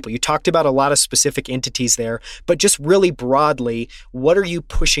picture for people. You talked about a lot of specific entities there, but just really broadly, what are you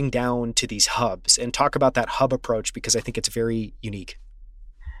pushing down to these hubs? And talk about that hub approach, because I think it's very unique.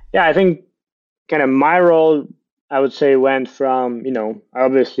 Yeah, I think kind of my role, I would say, went from, I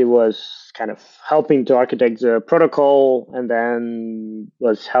obviously was kind of helping to architect the protocol, and then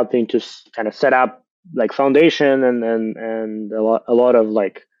was helping to kind of set up foundation and a lot of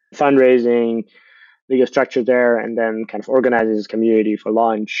fundraising, legal structure there, and then kind of organizing this community for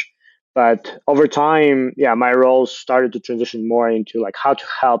launch. But over time, yeah, my role started to transition more into how to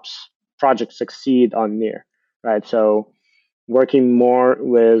help projects succeed on Near, right? So working more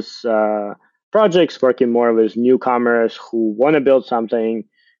with projects, working more with newcomers who want to build something.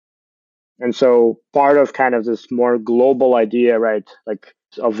 And so part of kind of this more global idea, right,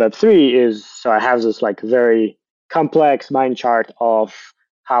 of Web3 is, so I have this very complex mind chart of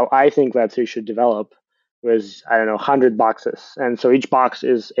how I think Web3 should develop with, 100 boxes. And so each box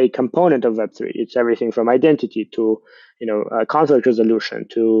is a component of Web3. It's everything from identity to, conflict resolution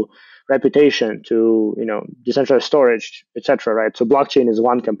to reputation to, decentralized storage, etc. Right? So blockchain is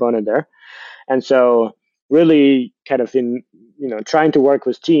one component there. And so really kind of in trying to work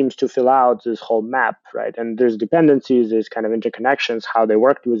with teams to fill out this whole map, right? And there's dependencies, there's kind of interconnections, how they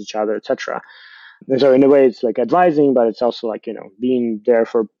work with each other, etc. And so in a way, it's like advising, but it's also like, being there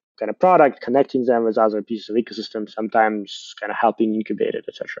for kind of product, connecting them with other pieces of ecosystem, sometimes kind of helping incubate it,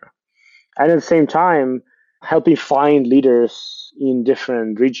 etc. And at the same time, helping find leaders in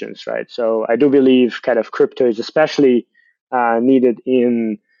different regions, right? So I do believe kind of crypto is especially needed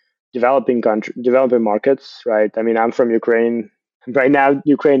in developing markets, right? I mean, I'm from Ukraine. Right now,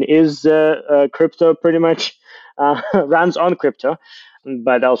 Ukraine is crypto pretty much runs on crypto,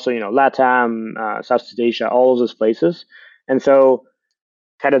 but also LATAM, Southeast Asia, all of those places. And so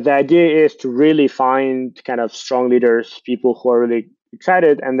kind of the idea is to really find kind of strong leaders, people who are really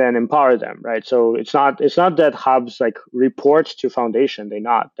excited, and then empower them, right? So it's not that hubs like report to foundation. They're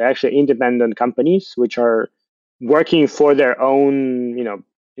not. They're actually independent companies which are working for their own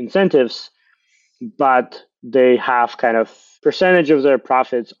incentives, but they have kind of percentage of their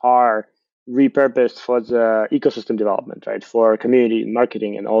profits are repurposed for the ecosystem development, right? For community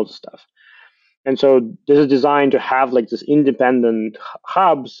marketing and all the stuff. And so this is designed to have like this independent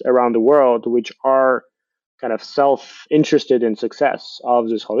hubs around the world, which are kind of self-interested in success of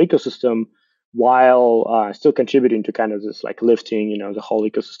this whole ecosystem, while still contributing to kind of this like lifting, the whole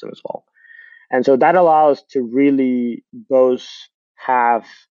ecosystem as well. And so that allows to really both have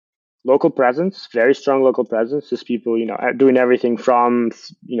local presence, very strong local presence. These people, are doing everything from,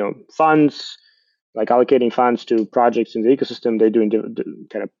 funds, like allocating funds to projects in the ecosystem. They're doing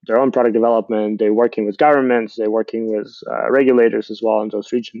kind of their own product development. They're working with governments. They're working with regulators as well in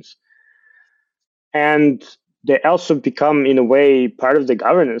those regions. And they also become, in a way, part of the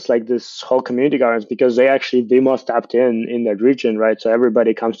governance, like this whole community governance, because they most tapped in that region, right? So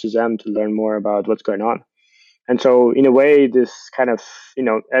everybody comes to them to learn more about what's going on. And so in a way, this kind of,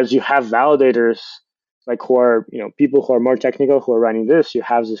 as you have validators, like who are, people who are more technical, who are running this, you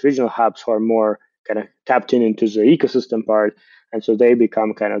have these regional hubs who are more kind of tapped into the ecosystem part. And so they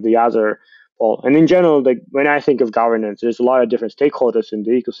become kind of the other pole. And in general, like when I think of governance, there's a lot of different stakeholders in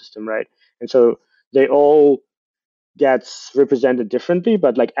the ecosystem, right? And so they all gets represented differently,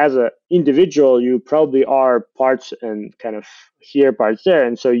 but like as an individual, you probably are parts and kind of here, parts there,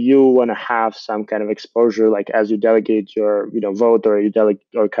 and so you want to have some kind of exposure, like as you delegate your vote, or you delegate,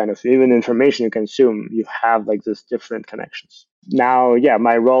 or kind of even information you consume, you have like this different connections. Now, yeah,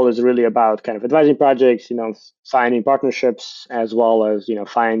 my role is really about kind of advising projects, finding partnerships, as well as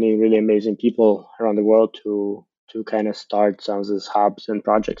finding really amazing people around the world to kind of start some of these hubs and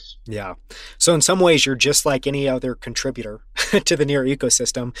projects. Yeah. So in some ways, you're just like any other contributor to the Near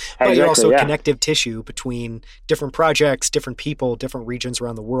ecosystem, but you're also connective tissue between different projects, different people, different regions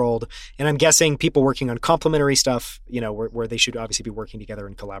around the world. And I'm guessing people working on complementary stuff, where they should obviously be working together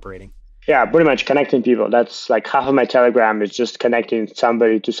and collaborating. Yeah, pretty much connecting people. That's like half of my Telegram is just connecting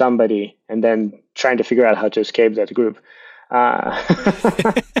somebody to somebody and then trying to figure out how to escape that group.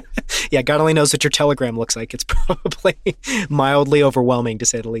 Yeah, God only knows what your Telegram looks like. It's probably mildly overwhelming, to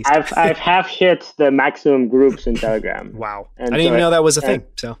say the least. I've half hit the maximum groups in Telegram. Wow. And I didn't even know that was a thing.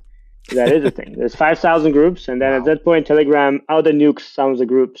 So that is a thing. There's 5,000 groups, and then at that point, Telegram auto-nukes some of the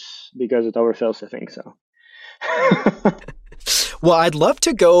groups because it overfills the thing. So. Well, I'd love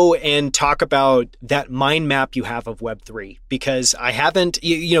to go and talk about that mind map you have of Web3, because I haven't,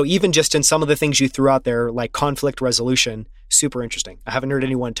 even just in some of the things you threw out there, like conflict resolution, super interesting. I haven't heard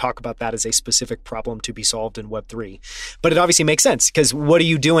anyone talk about that as a specific problem to be solved in Web3, but it obviously makes sense, because what are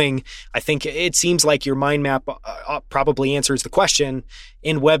you doing? I think it seems like your mind map probably answers the question.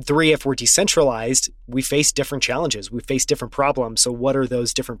 In Web3, if we're decentralized, we face different challenges. We face different problems. So what are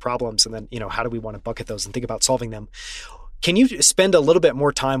those different problems? And then, how do we want to bucket those and think about solving them? Can you spend a little bit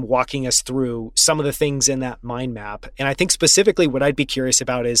more time walking us through some of the things in that mind map? And I think specifically what I'd be curious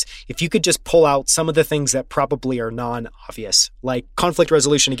about is if you could just pull out some of the things that probably are non-obvious, like conflict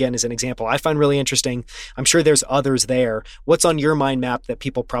resolution, again, is an example I find really interesting. I'm sure there's others there. What's on your mind map that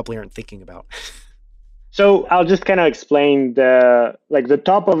people probably aren't thinking about? So I'll just kind of explain the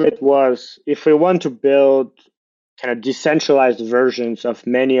top of it was, if we want to build kind of decentralized versions of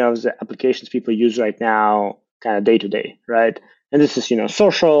many of the applications people use right now, kind of day to day, right? And this is,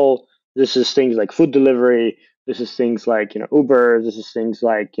 social, this is things like food delivery, this is things like, Uber, this is things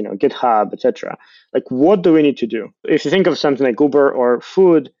like, GitHub, etc. Like, what do we need to do? If you think of something like Uber or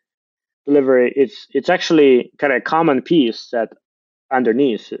food delivery, it's actually kind of a common piece that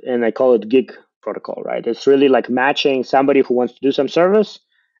underneath, and I call it gig protocol, right? It's really like matching somebody who wants to do some service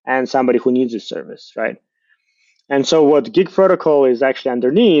and somebody who needs this service, right? And so what gig protocol is actually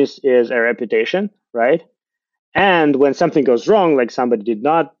underneath is a reputation, right? And when something goes wrong, like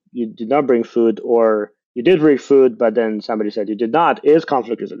you did not bring food, or you did bring food, but then somebody said you did not, is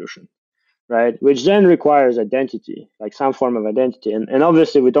conflict resolution, right? Which then requires identity, like some form of identity. And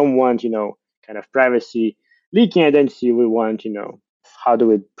obviously we don't want, kind of privacy leaking identity. We want, how do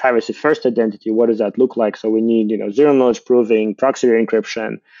we privacy first identity? What does that look like? So we need, zero knowledge proving, proxy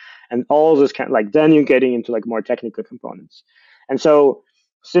encryption, and all this kind of like, then you're getting into like more technical components. And so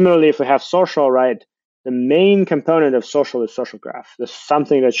similarly, if we have social, right, the main component of social is social graph. This is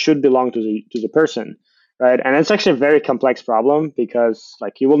something that should belong to the person, right? And it's actually a very complex problem because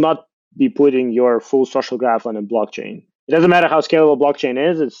like you will not be putting your full social graph on a blockchain. It doesn't matter how scalable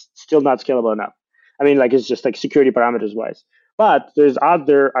blockchain is, it's still not scalable enough. I mean, like it's just like security parameters wise. But there's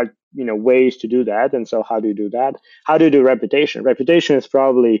other ways to do that. And so how do you do that? How do you do reputation? Reputation is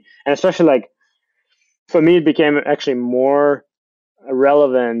probably, and especially like for me, it became actually more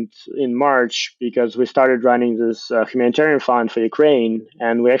relevant in March because we started running this humanitarian fund for Ukraine,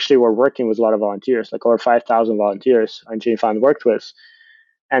 and we actually were working with a lot of volunteers, like over 5,000 volunteers Unchained Fund worked with,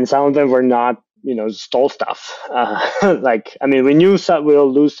 and some of them were not, stole stuff. Like, I mean, we knew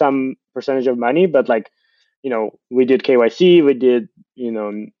we'll lose some percentage of money, but like, we did KYC, we did,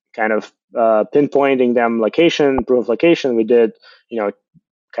 kind of pinpointing them location, proof of location. We did,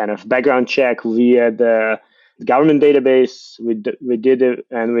 kind of background check via the government database. We did it,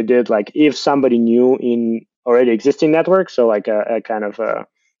 and we did like if somebody knew in already existing network, so like a kind of a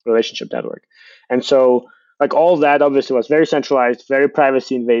relationship network. And so like all that obviously was very centralized, very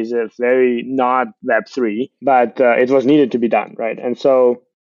privacy invasive, very not Web3, but it was needed to be done, right? And so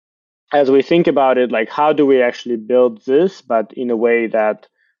as we think about it, like how do we actually build this, but in a way that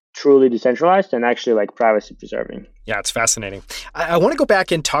truly decentralized and actually like privacy preserving? Yeah, it's fascinating. I want to go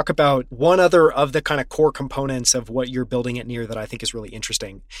back and talk about one other of the kind of core components of what you're building at Near that I think is really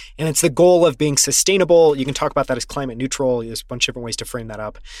interesting. And it's the goal of being sustainable. You can talk about that as climate neutral. There's a bunch of different ways to frame that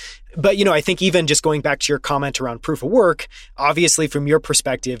up. But, I think even just going back to your comment around proof of work, obviously from your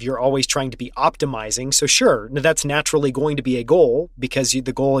perspective, you're always trying to be optimizing. So sure, that's naturally going to be a goal because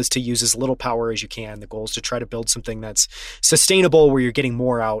the goal is to use as little power as you can. The goal is to try to build something that's sustainable where you're getting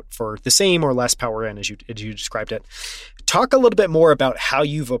more out for the same or less power in as you described it. Talk a little bit more about how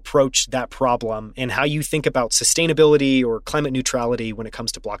you've approached that problem and how you think about sustainability or climate neutrality when it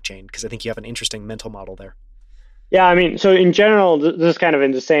comes to blockchain, because I think you have an interesting mental model there. Yeah, I mean, so in general, this is kind of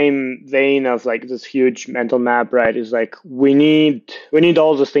in the same vein of like this huge mental map, right? Is like we need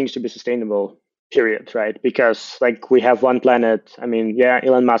all those things to be sustainable, period, right? Because like we have one planet. I mean, yeah,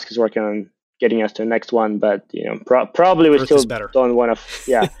 Elon Musk is working on getting us to the next one, but probably we still don't want to.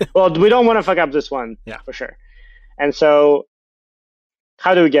 Yeah, well, we don't want to fuck up this one, for sure. And so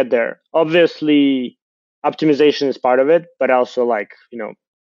how do we get there? Obviously, optimization is part of it, but also like,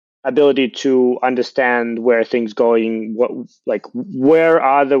 ability to understand where things going, where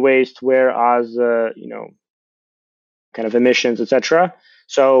are the waste, where are the, kind of emissions, etc.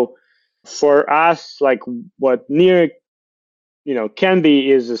 So for us, like what Near, can be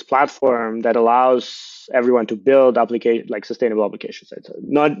is this platform that allows everyone to build sustainable applications. So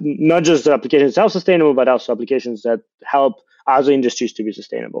not just the application itself sustainable, but also applications that help other industries to be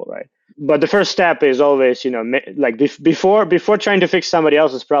sustainable, right? But the first step is always, before trying to fix somebody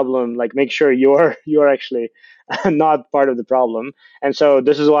else's problem, like make sure you're actually not part of the problem. And so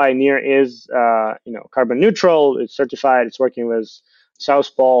this is why Near is, carbon neutral. It's certified. It's working with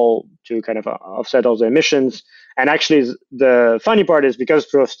South Pole to kind of offset all the emissions. And actually, the funny part is because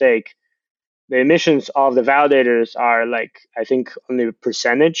proof of stake, the emissions of the validators are like, I think, only a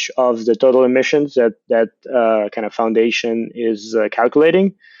percentage of the total emissions that kind of foundation is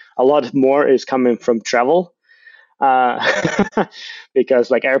calculating. A lot more is coming from travel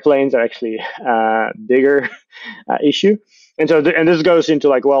because like airplanes are actually a bigger issue. And so, and this goes into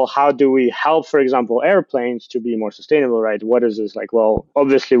like, well, how do we help, for example, airplanes to be more sustainable, right? What is this like? Well,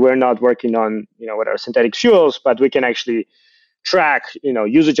 obviously, we're not working on, whatever synthetic fuels, but we can actually track,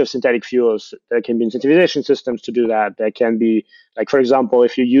 usage of synthetic fuels. There can be incentivization systems to do that. There can be, like, for example,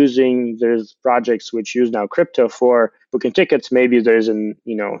 if you're there's projects which use now crypto for booking tickets, maybe there's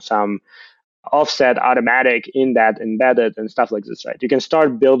some offset automatic in that embedded and stuff like this, right? You can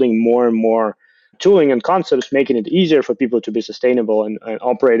start building more and more tooling and concepts, making it easier for people to be sustainable and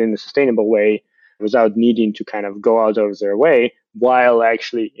operate in a sustainable way without needing to kind of go out of their way while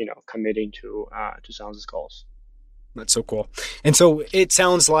actually, committing to some of these goals. That's so cool. And so it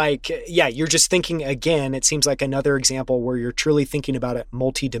sounds like, you're just thinking again, it seems like another example where you're truly thinking about it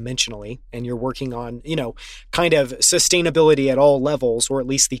multidimensionally and you're working on, kind of sustainability at all levels, or at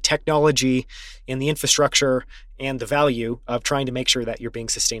least the technology and the infrastructure and the value of trying to make sure that you're being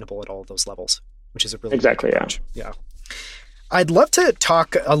sustainable at all of those levels, which is a really exactly, yeah. I'd love to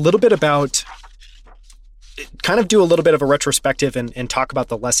talk a little bit about kind of do a little bit of a retrospective and talk about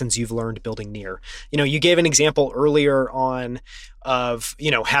the lessons you've learned building Near. You gave an example earlier on of,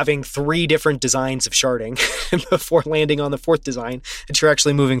 having 3 different designs of sharding before landing on the 4th design that you're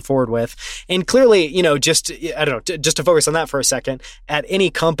actually moving forward with. And clearly, just to focus on that for a second, at any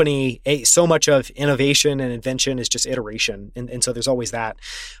company, so much of innovation and invention is just iteration. And so there's always that.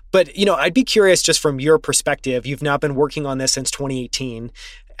 But, I'd be curious just from your perspective, you've now been working on this since 2018.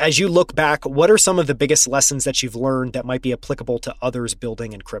 As you look back, what are some of the biggest lessons that you've learned that might be applicable to others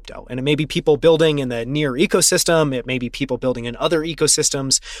building in crypto? And it may be people building in the Near ecosystem. It may be people building in other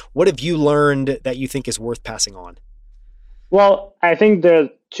ecosystems. What have you learned that you think is worth passing on? Well, I think there are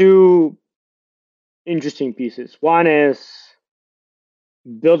 2 interesting pieces. One is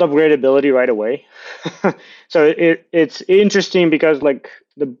build upgradability right away. So it's interesting because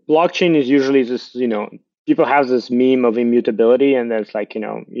the blockchain is usually this, people have this meme of immutability, and there's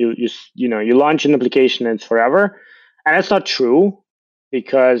you launch an application and it's forever, and that's not true,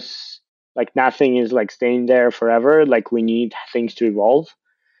 because nothing is staying there forever. We need things to evolve,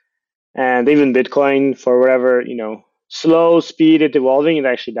 and even Bitcoin, for whatever slow speed it's evolving, it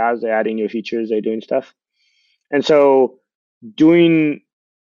actually does. They're adding new features, they're doing stuff, and so doing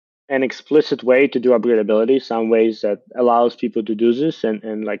an explicit way to do upgradability, some ways that allows people to do this,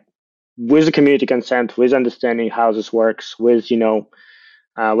 and with the community consent, with understanding how this works, with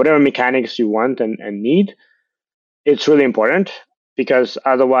whatever mechanics you want and need, it's really important, because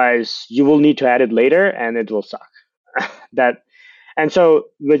otherwise you will need to add it later and it will suck. And so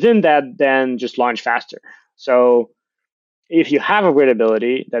within that, then just launch faster. So if you have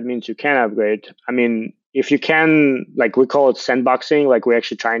upgradability, that means you can upgrade. I mean, if you can, we call it sandboxing, we're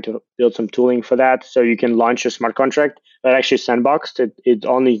actually trying to build some tooling for that. So you can launch a smart contract, but actually sandboxed, it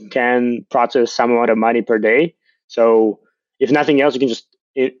only can process some amount of money per day. So if nothing else, you can just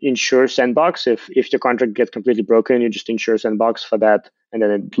ensure sandbox. If the contract gets completely broken, you just ensure sandbox for that, and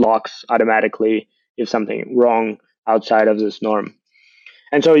then it locks automatically if something wrong outside of this norm.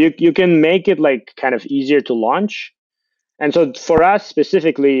 And so you can make it kind of easier to launch. And so for us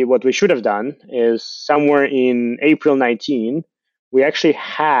specifically, what we should have done is somewhere in April 19, we actually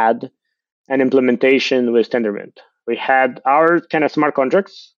had an implementation with Tendermint. We had our kind of smart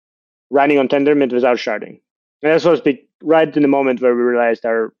contracts running on Tendermint without sharding. And this was right in the moment where we realized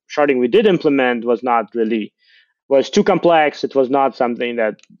our sharding we did implement was too complex. It was not something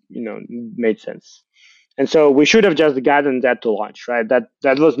that made sense. And so we should have just gotten that to launch, right? That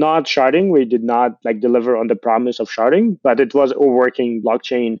was not sharding. We did not deliver on the promise of sharding, but it was a working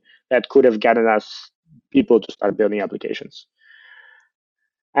blockchain that could have gotten us people to start building applications.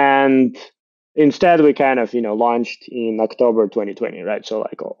 And instead, we kind of launched in October 2020, right? So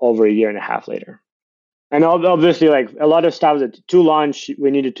over a year and a half later. And obviously, a lot of stuff that to launch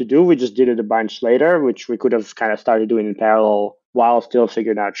we needed to do, we just did it a bunch later, which we could have kind of started doing in parallel while still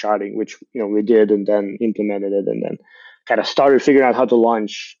figuring out sharding, which we did, and then implemented it, and then kind of started figuring out how to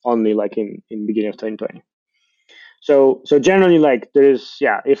launch only in beginning of 2020. So generally, there's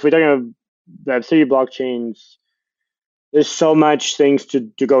if we're talking about Web3 blockchains, there's so much things to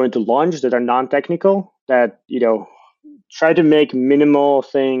go into launch that are non-technical that try to make minimal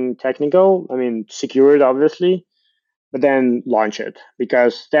thing technical. I mean, secure it obviously, but then launch it,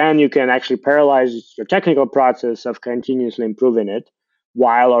 because then you can actually parallelize your technical process of continuously improving it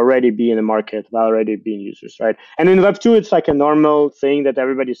while already being in the market, while already being users, right? And in Web 2, it's a normal thing that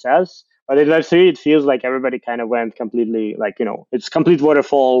everybody says, but in Web 3, it feels like everybody kind of went completely, it's complete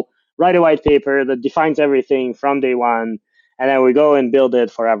waterfall, write a white paper that defines everything from day one, and then we go and build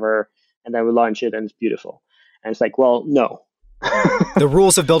it forever, and then we launch it and it's beautiful. And it's well, no. The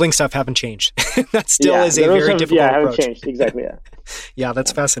rules of building stuff haven't changed. That still is a very difficult approach. Haven't changed. Exactly, yeah. Yeah,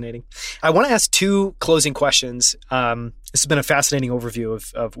 that's fascinating. I want to ask 2 closing questions. This has been a fascinating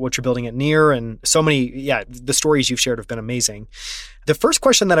overview of what you're building at Near, and so many, the stories you've shared have been amazing. The first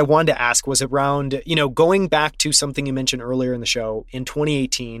question that I wanted to ask was around, going back to something you mentioned earlier in the show. In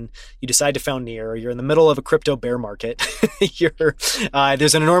 2018, you decide to found Near. You're in the middle of a crypto bear market.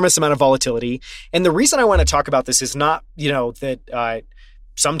 There's an enormous amount of volatility. And the reason I want to talk about this is not, that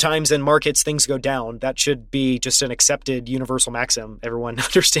sometimes in markets things go down. That should be just an accepted universal maxim. Everyone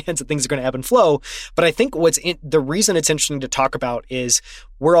understands that things are going to ebb and flow. But I think the reason it's interesting to talk about is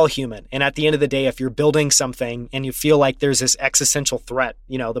we're all human. And at the end of the day, if you're building something and you feel like there's this existential threat,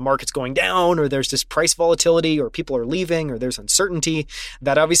 the market's going down, or there's this price volatility, or people are leaving, or there's uncertainty,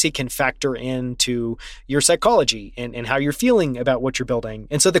 that obviously can factor into your psychology and how you're feeling about what you're building.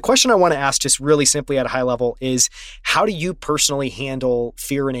 And so the question I want to ask, just really simply at a high level, is how do you personally handle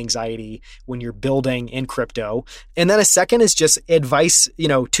fear and anxiety when you're building in crypto? And then a second is just advice,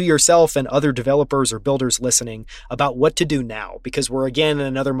 to yourself and other developers or builders listening about what to do now, because we're again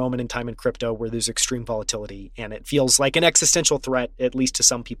in another moment in time in crypto where there's extreme volatility and it feels like an existential threat, at least to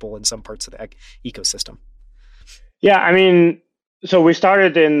some people in some parts of the ecosystem. Yeah, I mean, we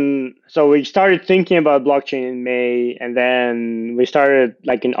started thinking about blockchain in May, and then we started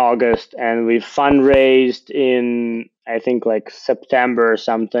like in August, and we fundraised in, I think, like September or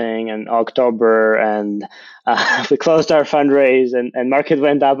something, and October, and we closed our fundraise, and market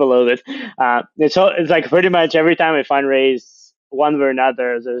went up a little bit. It's like pretty much every time we fundraise, one way or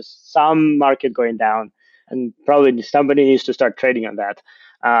another, there's some market going down, and probably somebody needs to start trading on that.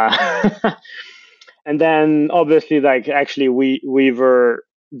 And then obviously, like actually, we were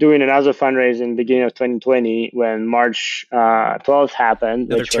doing another fundraise in the beginning of 2020 when March 12th happened,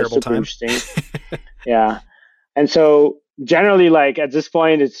 Another which was super time. interesting. Yeah. And so generally, like at this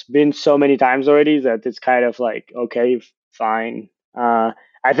point, it's been so many times already that it's kind of like, okay, fine. I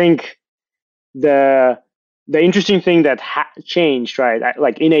think the interesting thing that changed, right?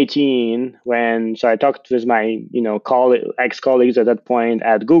 Like in 2018, so I talked with my, ex-colleagues at that point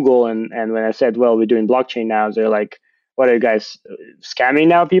at Google, and when I said, well, we're doing blockchain now, they're like, what are you guys scamming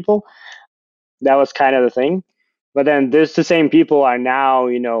now, people? That was kind of the thing. But then the same people are now,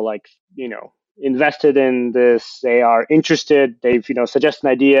 invested in this. They are interested. They've, suggested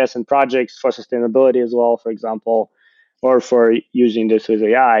ideas and projects for sustainability as well, for example, or for using this with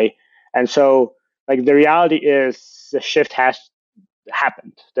AI. And so, like, the reality is the shift has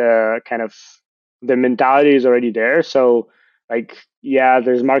happened. The mentality is already there. So, like, yeah,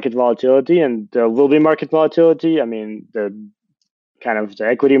 there's market volatility, and there will be market volatility. I mean, the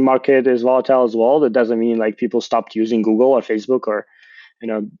equity market is volatile as well. That doesn't mean like people stopped using Google or Facebook, or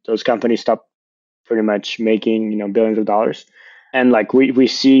those companies stopped pretty much making billions of dollars. And like we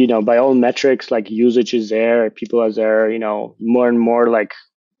see, by all metrics, like usage is there, people are there, more and more like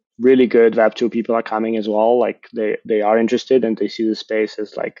really good Web2 people are coming as well. Like they are interested, and they see the space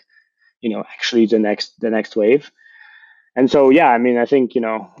as like, actually the next wave. And so, yeah, I mean, I think,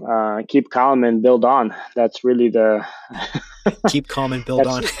 keep calm and build on. That's really the keep calm and build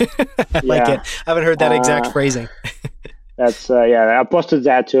on. I like it. I haven't heard that exact phrasing. That's I posted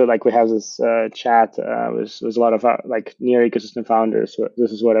that too. Like we have this chat with a lot of like near ecosystem founders. So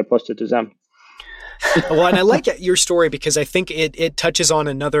this is what I posted to them. Well, and I like your story because I think it touches on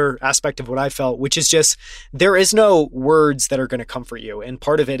another aspect of what I felt, which is just there is no words that are going to comfort you. And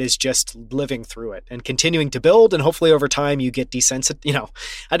part of it is just living through it and continuing to build. And hopefully over time you get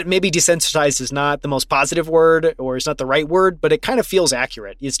desensitized. Maybe desensitized is not the most positive word, or it's not the right word, but it kind of feels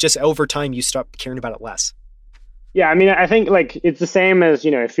accurate. It's just over time you stop caring about it less. Yeah, I mean, I think like it's the same as,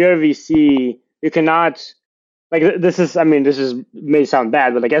 if you're a VC, you cannot, like this may sound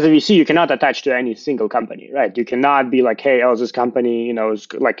bad, but like as a VC, you cannot attach to any single company, right? You cannot be like, hey, this company, is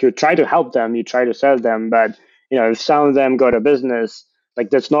like you try to help them, you try to sell them, but if some of them go to business, like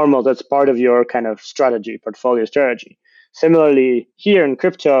that's normal, that's part of your kind of portfolio strategy. Similarly, here in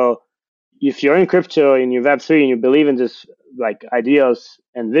crypto, if you're in crypto and you're Web3 and you believe in this like ideas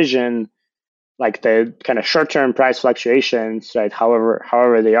and vision, like the kind of short-term price fluctuations, right?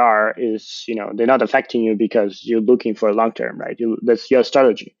 However they are, is they're not affecting you because you're looking for a long-term, right? That's your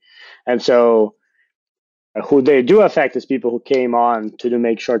strategy, and so who they do affect is people who came on to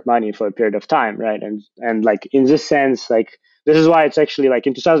make short money for a period of time, right? And like in this sense, like this is why it's actually like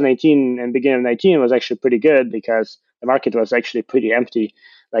in 2018 and beginning of 19 was actually pretty good because the market was actually pretty empty.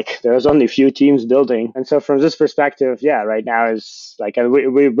 Like there was only a few teams building. And so from this perspective, yeah, right now is like, and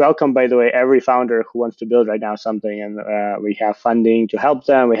we welcome, by the way, every founder who wants to build right now something. And we have funding to help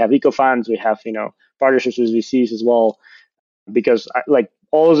them. We have eco funds. We have, partnerships with VCs as well, because like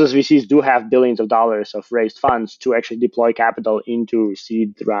all of those VCs do have billions of dollars of raised funds to actually deploy capital into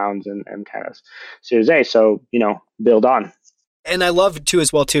seed rounds and kind of Series A. So, build on. And I love too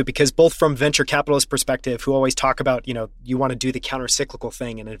as well too, because both from venture capitalist perspective, who always talk about, you want to do the counter-cyclical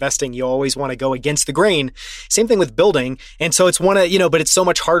thing, and investing, you always want to go against the grain. Same thing with building. And so it's but it's so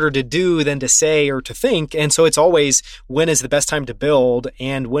much harder to do than to say or to think. And so it's always, when is the best time to build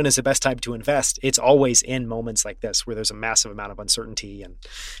and when is the best time to invest? It's always in moments like this where there's a massive amount of uncertainty and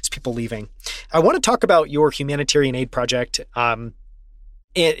there's people leaving. I want to talk about your humanitarian aid project.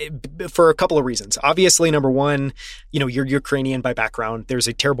 For a couple of reasons. Obviously, number one, you're Ukrainian by background. There's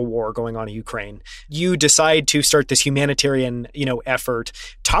a terrible war going on in Ukraine. You decide to start this humanitarian, effort.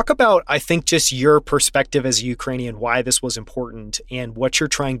 Talk about, I think, just your perspective as a Ukrainian, why this was important and what you're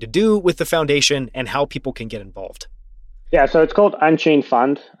trying to do with the foundation and how people can get involved. Yeah, so it's called Unchained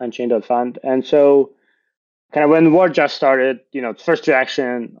Fund, Unchained.fund. And so kind of when the war just started, first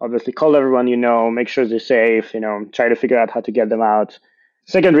reaction, obviously call everyone make sure they're safe, try to figure out how to get them out.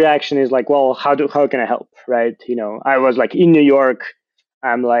 Second reaction is like, well, how can I help, right? I was like in New York.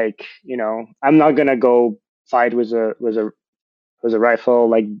 I'm like, I'm not gonna go fight with a rifle.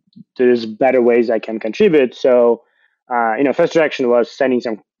 Like, there's better ways I can contribute. So, first reaction was sending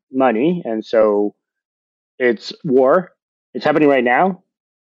some money, and so it's war. It's happening right now.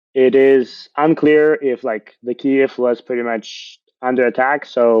 It is unclear if like the Kiev was pretty much under attack.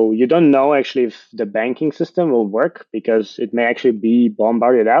 So you don't know actually if the banking system will work because it may actually be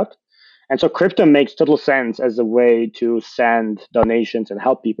bombarded out. And so crypto makes total sense as a way to send donations and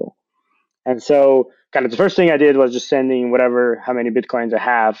help people. And so kind of the first thing I did was just sending how many Bitcoins I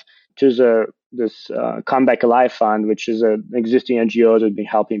have to this Come Back Alive Fund, which is an existing NGO that's been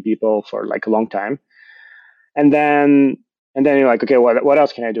helping people for like a long time. And then you're like, okay, what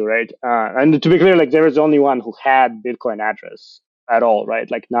else can I do, right? And to be clear, like there was only one who had Bitcoin address at all, right?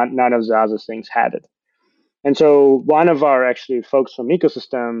 Like none of the other things had it. And so one of our actually folks from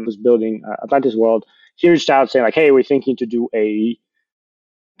ecosystem who's building Atlantis World, he reached out saying like, hey, we're thinking to do a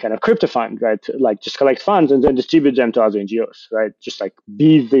kind of crypto fund, right? Like just collect funds and then distribute them to other NGOs, right? Just like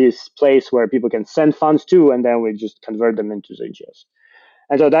be this place where people can send funds to, and then we just convert them into the NGOs.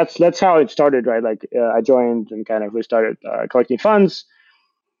 And so that's how it started, right? Like I joined and kind of we started collecting funds.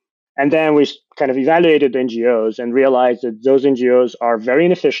 And then we kind of evaluated NGOs and realized that those NGOs are very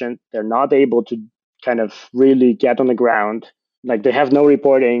inefficient. They're not able to kind of really get on the ground. Like they have no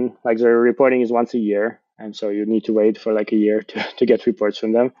reporting, like their reporting is once a year. And so you need to wait for like a year to get reports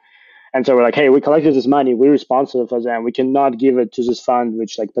from them. And so we're like, hey, we collected this money. We're responsible for them. We cannot give it to this fund,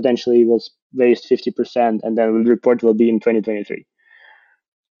 which like potentially was raised 50%. And then the report will be in 2023.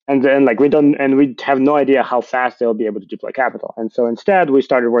 And then like we have no idea how fast they'll be able to deploy capital. And so instead we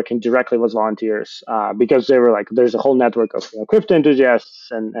started working directly with volunteers because they were like, there's a whole network of crypto enthusiasts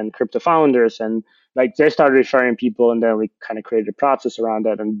and crypto founders. And like they started referring people, and then we kind of created a process around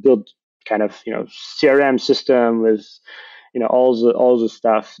that and built kind of, CRM system with, all the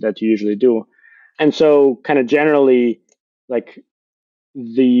stuff that you usually do. And so kind of generally like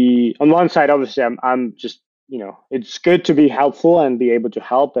on one side, obviously I'm just, it's good to be helpful and be able to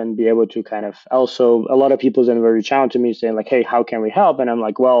help and be able to kind of also, a lot of people then will reach out to me saying like, hey, how can we help? And I'm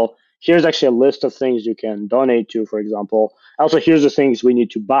like, well, here's actually a list of things you can donate to, for example. Also, here's the things we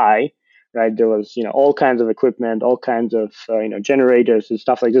need to buy, right? There was, all kinds of equipment, all kinds of, generators and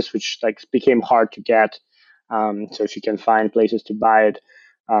stuff like this, which like became hard to get. So if you can find places to buy it,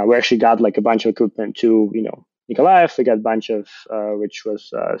 we actually got like a bunch of equipment to, Nikolaev. We got a bunch of, which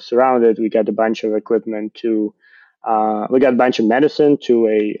was surrounded. We got a bunch of equipment to, we got a bunch of medicine to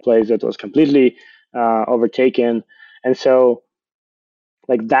a place that was completely overtaken. And so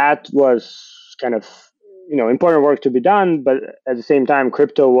like that was kind of, important work to be done. But at the same time,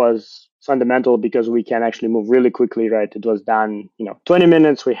 crypto was fundamental because we can actually move really quickly, right? It was done, 20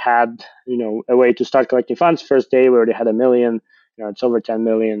 minutes. We had, a way to start collecting funds. First day, we already had 1 million. It's over 10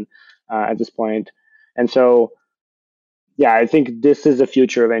 million at this point. And so, yeah, I think this is the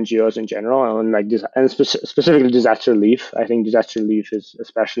future of NGOs in general, and like this, and specifically disaster relief. I think disaster relief is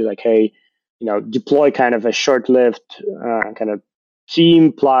especially like, hey, deploy kind of a short-lived kind of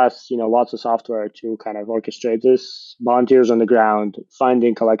team plus, lots of software to kind of orchestrate this. Volunteers on the ground,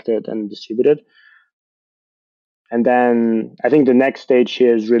 finding, collected, and distributed. And then I think the next stage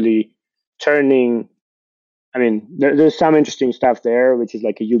here is really turning. I mean, there's some interesting stuff there, which is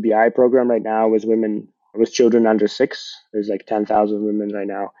like a UBI program right now with children under 6. There's like 10,000 women right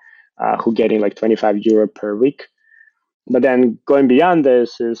now who getting like 25 euro per week. But then going beyond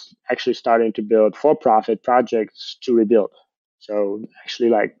this is actually starting to build for-profit projects to rebuild. So actually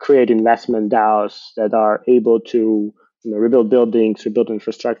like create investment DAOs that are able to rebuild buildings, rebuild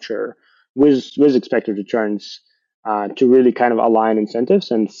infrastructure with expected returns to really kind of align incentives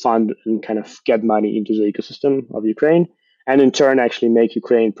and fund and kind of get money into the ecosystem of Ukraine. And in turn, actually make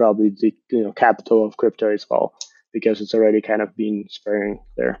Ukraine probably the capital of crypto as well, because it's already kind of been spurring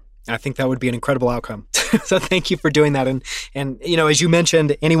there. I think that would be an incredible outcome. So thank you for doing that. And as you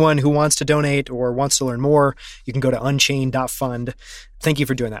mentioned, anyone who wants to donate or wants to learn more, you can go to unchained.fund. Thank you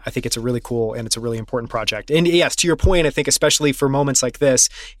for doing that. I think it's a really cool and it's a really important project. And yes, to your point, I think especially for moments like this,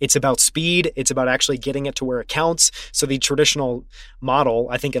 it's about speed. It's about actually getting it to where it counts. So the traditional model,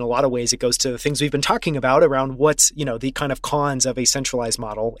 I think in a lot of ways, it goes to the things we've been talking about around what's, the kind of cons of a centralized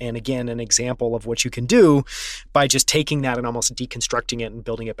model. And again, an example of what you can do by just taking that and almost deconstructing it and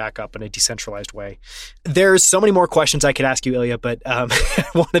building it back up in a decentralized way. There's so many more questions I could ask you, Ilya, but I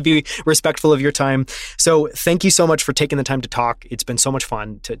want to be respectful of your time. So thank you so much for taking the time to talk. It's been so much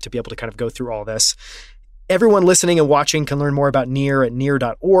fun to be able to kind of go through all this. Everyone listening and watching can learn more about Near at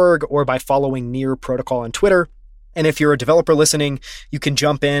near.org or by following Near Protocol on Twitter. And if you're a developer listening, you can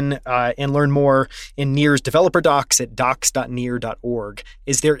jump in and learn more in Near's developer docs at docs.near.org.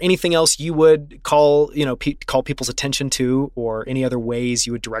 Is there anything else you would call people's attention to, or any other ways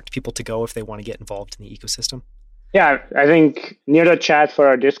you would direct people to go if they want to get involved in the ecosystem? Yeah, I think near.chat for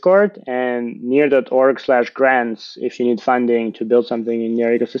our Discord and near.org/grants if you need funding to build something in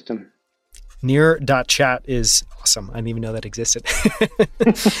Near ecosystem. Near.chat is awesome. I didn't even know that existed.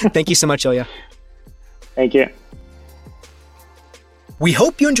 Thank you so much, Ilya. Thank you. We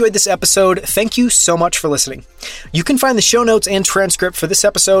hope you enjoyed this episode. Thank you so much for listening. You can find the show notes and transcript for this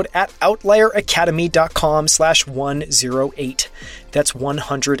episode at outlieracademy.com/108. That's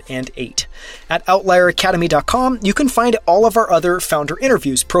 108. At outlieracademy.com, you can find all of our other founder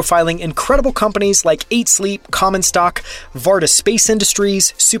interviews profiling incredible companies like 8 Sleep, Common Stock, Varda Space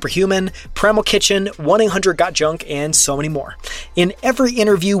Industries, Superhuman, Primal Kitchen, 1-800-GOT-JUNK, and so many more. In every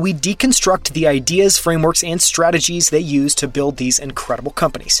interview, we deconstruct the ideas, frameworks, and strategies they use to build these incredible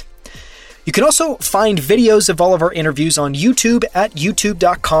companies. You can also find videos of all of our interviews on YouTube at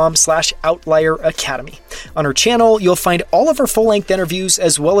youtube.com/outlieracademy. On our channel, you'll find all of our full-length interviews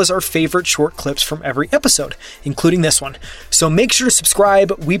as well as our favorite short clips from every episode, including this one. So make sure to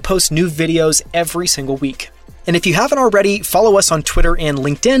subscribe. We post new videos every single week. And if you haven't already, follow us on Twitter and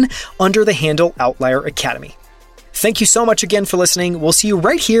LinkedIn under the handle Outlier Academy. Thank you so much again for listening. We'll see you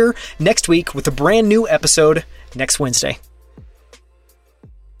right here next week with a brand new episode next Wednesday.